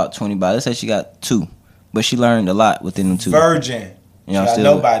have about 20 bodies. Let's say she got 2, but she learned a lot within them 2. Virgin. You know, She got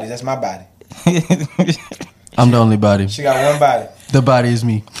still- no body. That's my body. I'm the only body. She got one body. The body is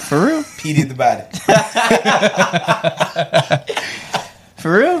me. For real? Petey the body.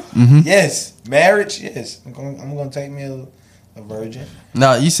 For real? Yes. Marriage. Yes. I'm gonna take me a virgin.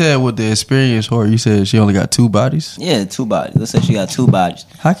 Now you said with the experience whore, you said she only got 2 bodies. Yeah, 2 bodies. Let's say she got 2 bodies.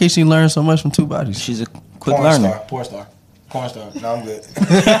 How can she learn so much from 2 bodies? She's a quick learner. Porn star. Porn star. No, I'm good.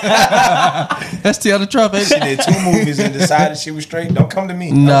 That's Tiana Trump, ain't She it? did 2 movies and decided she was straight. Don't come to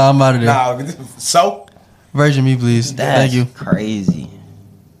me. Nah, I'm out of there. Nah. So Virgin me, please. That's Thank you. crazy.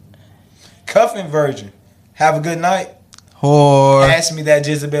 cuffing virgin. Have a good night. Whore. Pass me that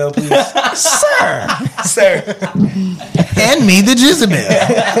Jezebel, please. Sir. Hand me the Jezebel.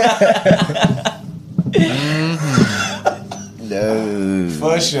 No.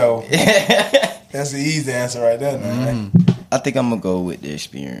 For sure. That's the easy answer right there, man. I think I'm gonna go with the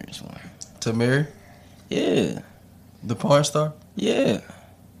experience one. To marry Yeah. the porn star. Yeah.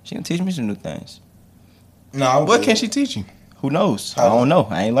 She can teach me some new things. No, I'm What good. can she teach you? Who knows? I don't know.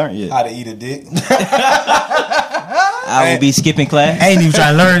 I ain't learned yet. How to eat a dick. I will be skipping class. I ain't even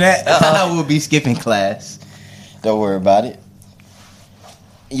trying to learn that. I will be skipping class. Don't worry about it.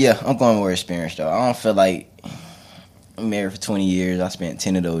 Yeah, I'm going with experience though. I don't feel like I'm married for 20 years. I spent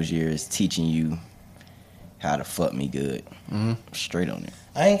 10 of those years teaching you how to fuck me good. Straight on it.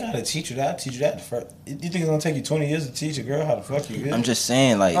 I ain't got to teach you that. I'll teach you that first. You think it's going to take you 20 years to teach a girl how to fuck you good? I'm just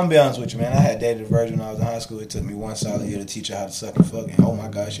saying, like, I'm gonna be honest with you, man. I had dated a virgin when I was in high school. It took me 1 solid year to teach her how to suck and fuck. And oh my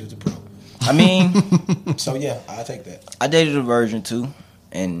God, she was a pro. I mean, So yeah, I'll take that. I dated a virgin too,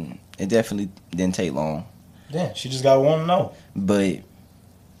 and it definitely didn't take long. Yeah, she just got to want to know. But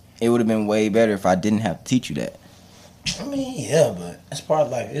it would have been way better if I didn't have to teach you that. I mean, yeah, but that's part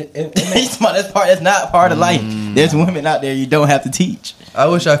of life. That's not part of life. There's women out there you don't have to teach. I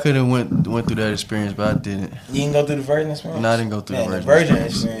wish I could have went through that experience, but I didn't. You didn't go through the virgin experience? No, I didn't go through Man, the the virgin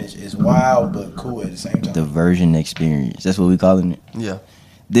experience is wild but cool at the same time. The virgin experience. That's what we calling it. Yeah.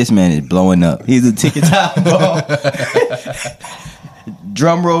 This man is blowing up. He's a ticket top ball.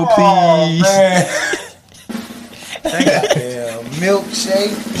 Drum roll, please. Oh, man. That goddamn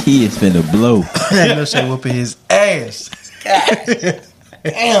milkshake. He is finna blow. That milkshake whooping his ass. God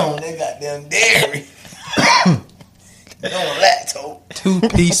damn, that goddamn dairy. No lactose.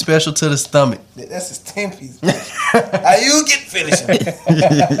 2-piece special to the stomach. That's his 10-piece. How you get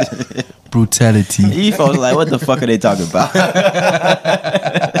finishing? Brutality. These folks like, what the fuck are they talking about?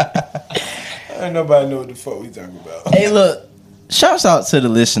 Ain't nobody know what the fuck we talking about. Hey, look. Shouts out to the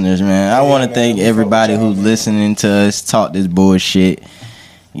listeners, man. I want to thank everybody who's listening to us talk this bullshit.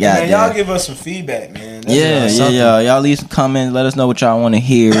 Yeah, man, y'all give us some feedback, man. That's Yeah. Y'all leave some comments. Let us know what y'all want to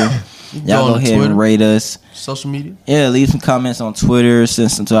hear. Y'all go ahead and rate us. Social media? Yeah, leave some comments on Twitter. Send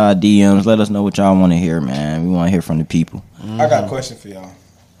some to our DMs. Let us know what y'all want to hear, man. We want to hear from the people. I got a question for y'all.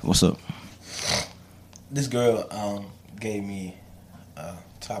 What's up? This girl gave me a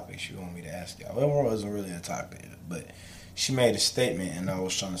topic she wanted me to ask y'all. Well, it wasn't really a topic, but she made a statement, and I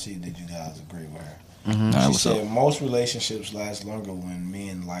was trying to see did you guys agree with her. She said most relationships last longer when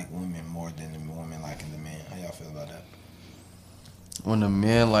men like women more than the women liking the man. How y'all feel about that? When the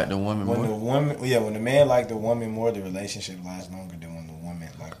man like the woman more? When the man like the woman more, the relationship lasts longer than when the woman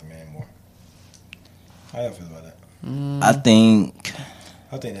like the man more. How y'all feel about that? I think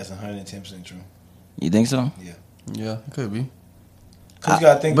that's 110% true. You think so? Yeah, it could be. Cause you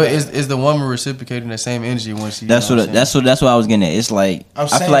gotta think. But is the woman reciprocating that same energy when she? That's what I was getting at. It's like I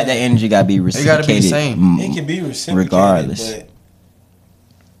feel like that energy gotta be reciprocated. It gotta be the same. It can be reciprocated, regardless. But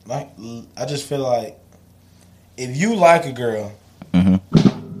like, I just feel like if you like a girl,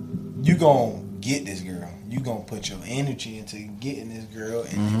 you gonna get this girl. You gonna put your energy into getting this girl,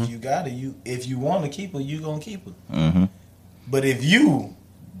 and if you want to keep her, you gonna keep her. But if you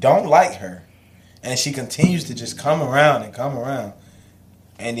don't like her, and she continues to just come around,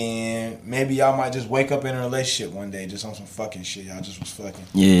 and then maybe y'all might just wake up in a relationship one day just on some fucking shit. Y'all just was fucking.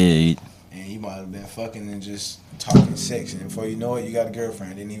 Yeah. And you might have been fucking and just talking sex, and before you know it, you got a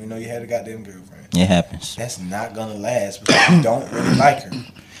girlfriend. Didn't even know you had a goddamn girlfriend. It happens. That's not gonna last because you don't really like her.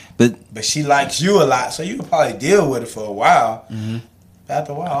 But she likes you a lot, so you can probably deal with it for a while.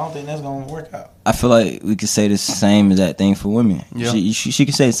 After a while, I don't think that's gonna work out. I feel like we could say the same exact thing for women. Yeah. She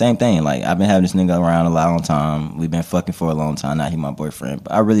could say the same thing. Like, I've been having this nigga around a long time. We've been fucking for a long time. Now he my boyfriend.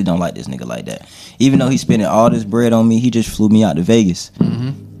 But I really don't like this nigga like that. Even though he's spending all this bread on me, he just flew me out to Vegas.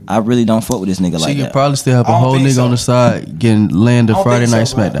 I really don't fuck with this nigga like that. She could probably still have a whole nigga on the side getting land a Friday night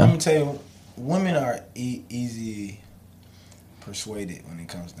SmackDown. Let me tell you, women are easy persuaded when it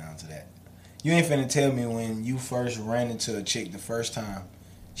comes down to that. You ain't finna tell me when you first ran into a chick the first time,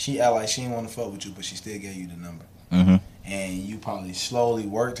 she act like she didn't want to fuck with you, but she still gave you the number. And you probably slowly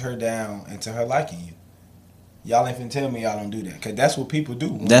worked her down into her liking you. Y'all ain't finna tell me y'all don't do that, cause that's what people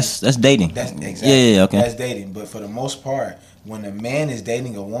do. That's dating. That's exactly. Yeah, okay. That's dating. But for the most part, when a man is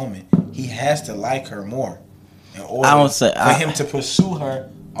dating a woman, he has to like her more in order for him to pursue her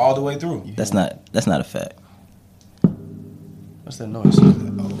all the way through. That's not a fact. What's that noise?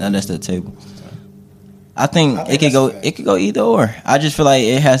 No, that's the table. I think it could go either or. I just feel like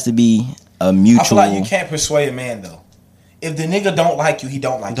it has to be a mutual. I feel like you can't persuade a man though. If the nigga don't like you, he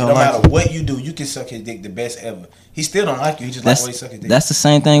don't like you. No matter what you do, you can suck his dick the best ever. He still don't like you. He just like the way he suck his dick. That's the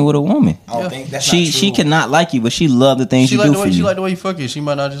same thing with a woman. I don't think that's not true. She cannot like you, but she love the things you do for you. She like the way you fuck you. She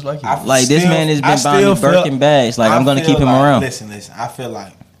might not just like you. Like this man has been buying me Birkin bags. Like I'm gonna keep him around. Listen. I feel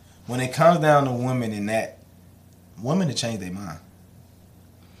like when it comes down to women and that, women to change their mind.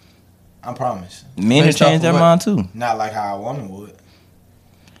 I promise. Men to change their mind too. Not like how a woman would.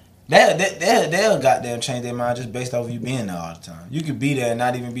 They'll goddamn change their mind just based off of you being there all the time. You could be there and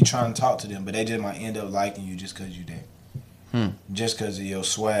not even be trying to talk to them, but they just might end up liking you just because you there. Just because of your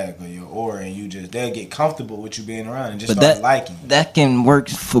swag or your aura, and they'll get comfortable with you being around and just start liking you. That can work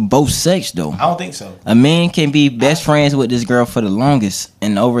for both sex though. I don't think so. A man can be best friends with this girl for the longest,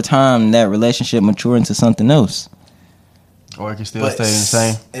 and over time that relationship mature into something else. Or it can still stay the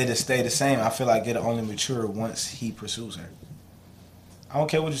same. It'll stay the same. I feel like it'll only mature once he pursues her. I don't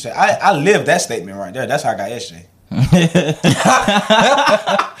care what you say. I live that statement right there. That's how I got SJ.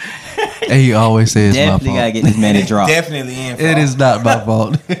 And he always says my fault. Definitely gotta get this man to drop. Definitely in fault. It is not my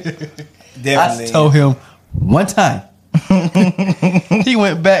fault. Definitely. I told him one time. He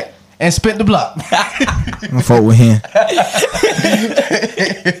went back and spent the block. I'm fuck with him.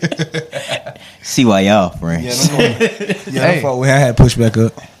 See why y'all friends. I'm fuck with him. I had pushback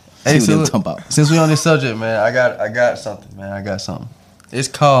up. Hey, See what they talking about. since we on this subject, man, I got something, man. I got something. It's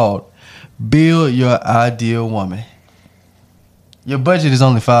called Build Your Ideal Woman. Your budget is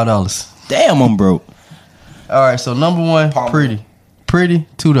only $5. Damn, I'm broke. All right, so number one, Palmer. pretty,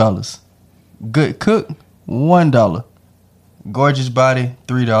 $2. Good cook, $1. Gorgeous body,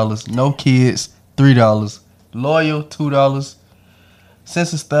 $3. No kids, $3. Loyal, $2.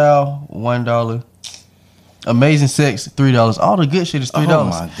 Sense of style, $1. Amazing sex, $3. All the good shit is $3. Oh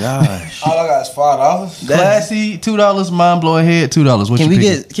my gosh. All I got is $5. Classy, $2. Mind blowing head, $2. What Can you we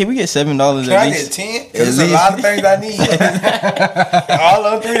picking? get $7 Can at I least? get 10? Because there's a lot of things I need. All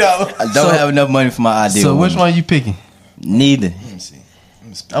of $3. I don't have enough money for my ideal. So which woman. one you picking? Neither. Let me see.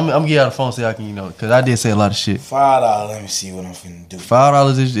 I'm gonna get out the phone so I can, because I did say a lot of shit. $5. Let me see what I'm finna do.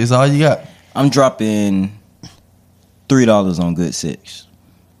 $5 is all you got. I'm dropping $3 on good sex.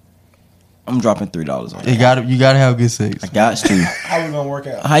 I'm dropping $3 on it. You gotta have good sex. I got to. How we gonna work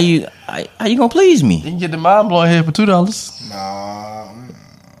out? How you gonna please You me? can get the mind blowing head for $2. Nah.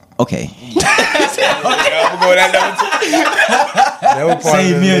 Okay. I'm gonna go that number too. That was part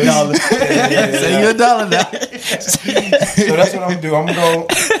Save of me it. $1. Say you $1 now. So that's what I'm gonna do. I'm gonna go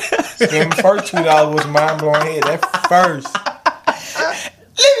spend my first $2 with mind blowing head. That first.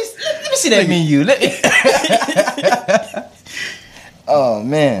 Let me see that menu. Oh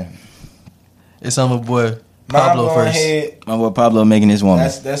man, It's on my boy Mind Pablo blowing first. head. my boy Pablo making his woman.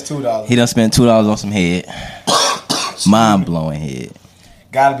 That's $2. He done spent $2 on some head. Mind blowing head.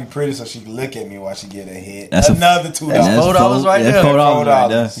 Gotta be pretty so she can look at me while she get her head. That's Another $2. That's $4 right there. That's $4 right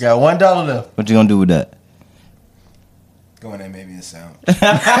there. You got $1 left. What you gonna do with that? Go in there, maybe a sound.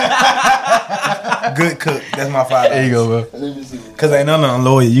 Good cook. That's my $5. There you go, bro. Cause ain't none of them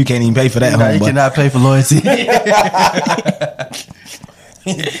lawyer. You can't even pay for that. Nah, you homeboy. cannot pay for loyalty.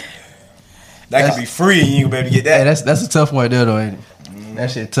 That could be free. And you can be able to get Hey, that. that's a tough one there though, ain't it?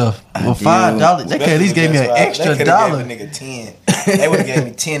 That shit tough. Well, do. $5. They could at least gave me an extra They dollar. could have gave a nigga 10. They would have gave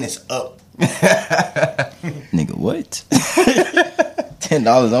me 10. It's up. Nigga, what?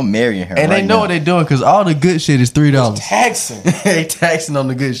 $10. I'm marrying her. And right they know now. what they doing because all the good shit is $3. Taxing. They taxing on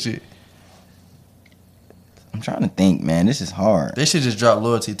the good shit. I'm trying to think, man. This is hard. They should just drop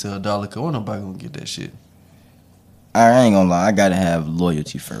loyalty to $1 because nobody gonna get that shit. I ain't gonna lie. I gotta have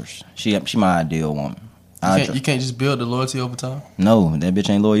loyalty first. She my ideal woman. You can't just build the loyalty over time. No, that bitch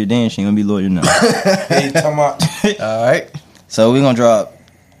ain't loyal then. She ain't gonna be loyal now. Hey, talking about All right. So we're gonna drop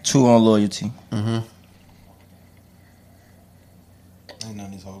 2 on loyalty, ain't none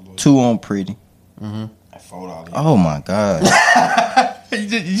of these whole lawyers. 2 on pretty. At $4. Oh my god. You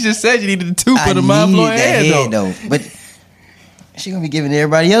just said you needed the 2 for I the mind blowing needed that head though. But she gonna be giving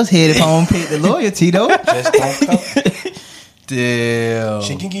everybody else head if I don't pick the loyalty though. Just don't come. Damn.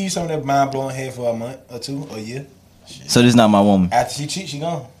 She can give you some of that mind blowing head for a month or 2 or a year. So this is not my woman. After she cheats, she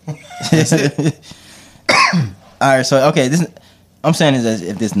gone. All right. So okay, I'm saying is that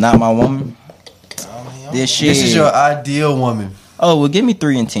if this not my woman, this shit. This is your ideal woman. Oh well, give me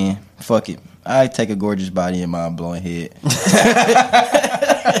 3 and 10. Fuck it. I take a gorgeous body and mind blowing head.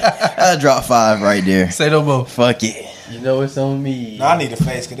 I drop 5 right there. Say no more. Fuck it. You know it's on me. No, I need a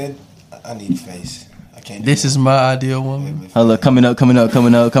face because I need a face. I can't. This is my ideal woman. Hold up, coming up.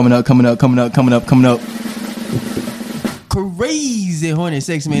 Crazy horny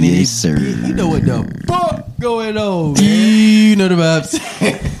sex man. Yes, in this sir. bitch. You know what the fuck going on, man. You know the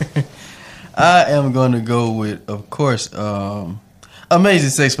vibes. I am going to go with, of course, amazing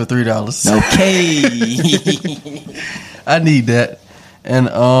sex for $3. Okay. I need that. And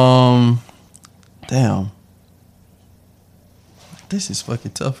damn. This is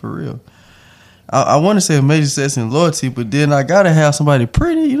fucking tough for real. I want to say amazing sex and loyalty, but then I gotta have somebody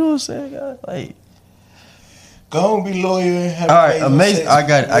pretty. You know what I'm saying? Like, Go and be loyal. And have all right, amazing amazing. sex. I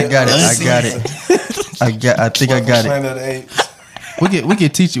got it. I think I got it. Planet of the Apes. We can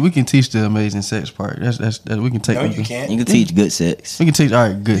teach it. We can teach the amazing sex part. That's we can take. No, you can't. You can teach good sex. We can teach. All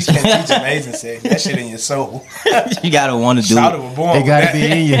right, good. You can't teach amazing sex. That shit in your soul. You gotta want to do Shawty it. was born It with gotta that. be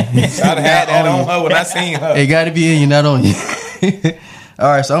in you. Shawty had that on her when I seen her. It gotta be in you, not on you. All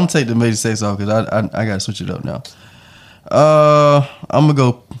right, so I'm gonna take the amazing sex off because I gotta switch it up now. I'm gonna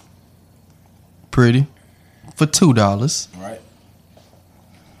go pretty for $2. Right.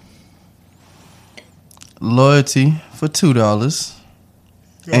 Loyalty for $2.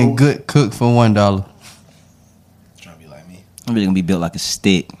 And good cook for $1. Trying to be like me. I'm really gonna be built like a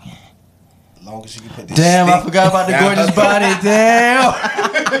stick. Long as she can put this Damn, I stick forgot about the down gorgeous her body. Damn.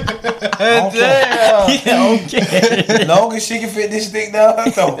 Damn. Okay. Long as she can fit this stick down her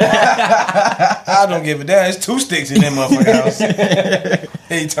throat. I don't give a damn. It's 2 sticks in that motherfucker house.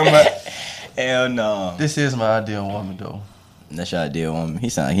 Hey, you talking about? Hell no. This is my ideal woman, though. That's your idea woman. He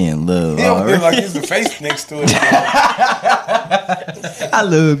sound like he in love. He don't feel already. like he's the face next to it. I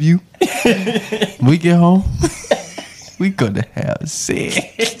love you. We get home, we gonna have sex.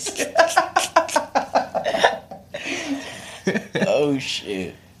 Oh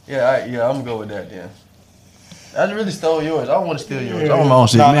shit. Yeah, I'm gonna go with that then. I really stole yours. I don't want to steal yours. I want my own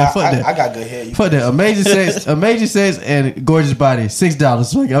shit, Nah, man. nah, Fuck that. I got good hair. You Fuck that. Amazing sex, and gorgeous body.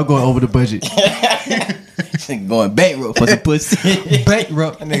 $6. Fuck it. I'm going over the budget. Going bankrupt for some pussy.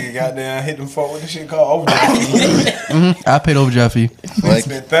 Bankrupt. That nigga goddamn hit them folk with the shit called overdraft. I paid overdraft fee. He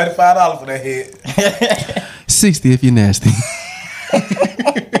spent $35 for that head. $60 if you're nasty.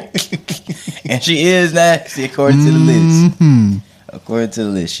 And she is nasty according to the list. According to the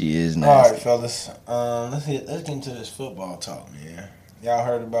list, she is All nasty. right, fellas. Let's get into this football talk, man. Y'all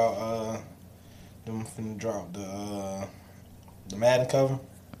heard about them finna drop the Madden cover?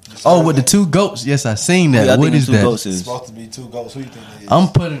 Oh, with the 2 goats. Yes, I seen that. I What think is the two that? goats It's is. supposed to be 2 goats. Who you think it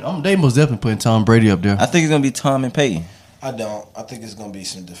is? They most definitely putting Tom Brady up there. I think it's gonna be Tom and Peyton. I don't. I think it's gonna be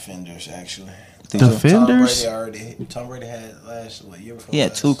some defenders actually. Think so? Defenders? Tom Brady had year before. He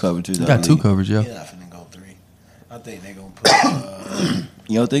had last? 2 coverages. He got 2 coverage, yeah. He's not finna go 3. I think they're gonna put.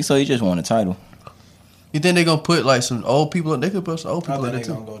 You don't think so? He just won a title. You think they gonna put like some old people? They could put some old I people in think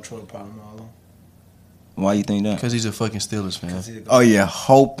there they're too. gonna go Troy Polamalu. Why you think that? Because he's a fucking Steelers fan. Oh, you're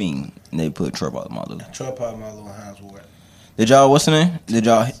hoping they put Troy Polamalu. Troy Polamalu and Hines Ward. Did y'all? What's the name? Did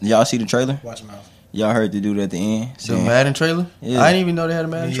y'all see the trailer? Watch him out. Y'all heard the dude at the end? The saying- Madden trailer? Yeah. I didn't even know they had a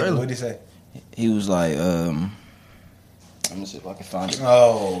Madden What trailer. did he say? He was like, let me see if I can find it.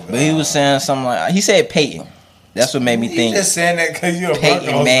 Oh, But he was saying something like, he said Peyton. That's what made me You think just saying that because you're a Peyton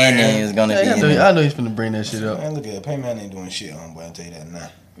Broncos Manning fan. is gonna Yeah, be I, in know, there. I know he's finna bring that shit up. Man, look at it. Peyton Manning ain't doing shit, homeboy. I'll tell you that now.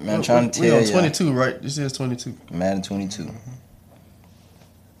 Man, I'm trying to We tell on you. 22, right? This is 22. Madden 22.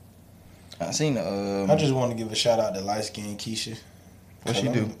 I seen the. I just want to give a shout out to light skinned Keisha. What she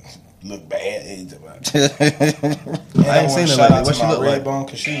do? Look bad. It's about. I ain't seen her shout lately. out What to she my look like? Redbone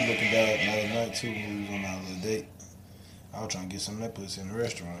because she was looking bad the other night too when we was on our little date. I was trying to get some of that pussy in the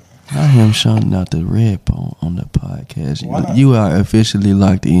restaurant. I am shouting out the red bone on the podcast. Why not? You are officially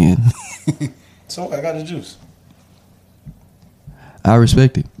locked in. So I got the juice. I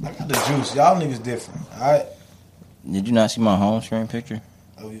respect it. I got the juice. Y'all niggas different. Alright. Did you not see my home screen picture?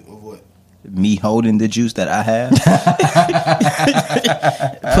 Of what? Me holding the juice that I have.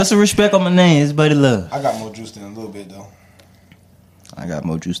 Put some respect on my name. It's Buddy Love. I got more juice than a little bit though. I got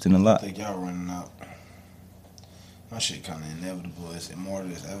more juice than a I lot. think y'all running out. My shit kind of inevitable. It's immortal.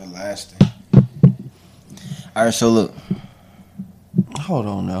 It's everlasting. All right, so look, Hold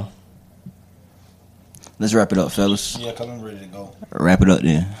on now. let's wrap it up, fellas. Yeah, cause I'm ready to go. Wrap it up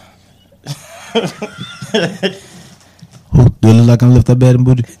then. Do it look like I'm lift up bad and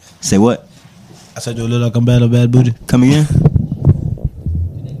booty? Say what? I said, do it look like I'm bad or bad booty? Come again?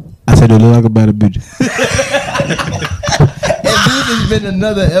 I said, do it look like I'm bad or booty? And this has been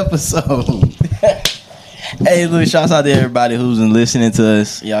another episode. Hey, look, shouts out to everybody who's been listening to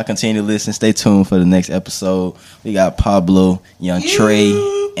us. Y'all continue to listen. Stay tuned for the next episode. We got Pablo, Young Trey,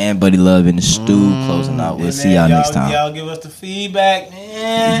 and Buddy Love in the stew closing out. We'll see y'all next time. Y'all give us the feedback,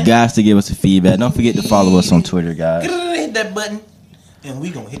 man. You guys to give us the feedback. Don't forget to follow us on Twitter, guys. Hit that button, and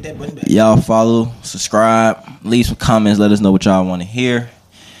we gonna hit that button back. Y'all follow, subscribe, leave some comments. Let us know what y'all want to hear.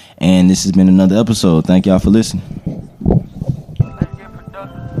 And this has been another episode. Thank y'all for listening.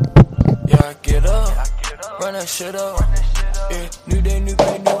 Yeah, I get up, run that shit up. Yeah, new day, new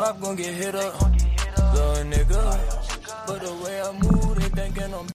pay, new I'm gon' get hit up. Little nigga, but the way I move.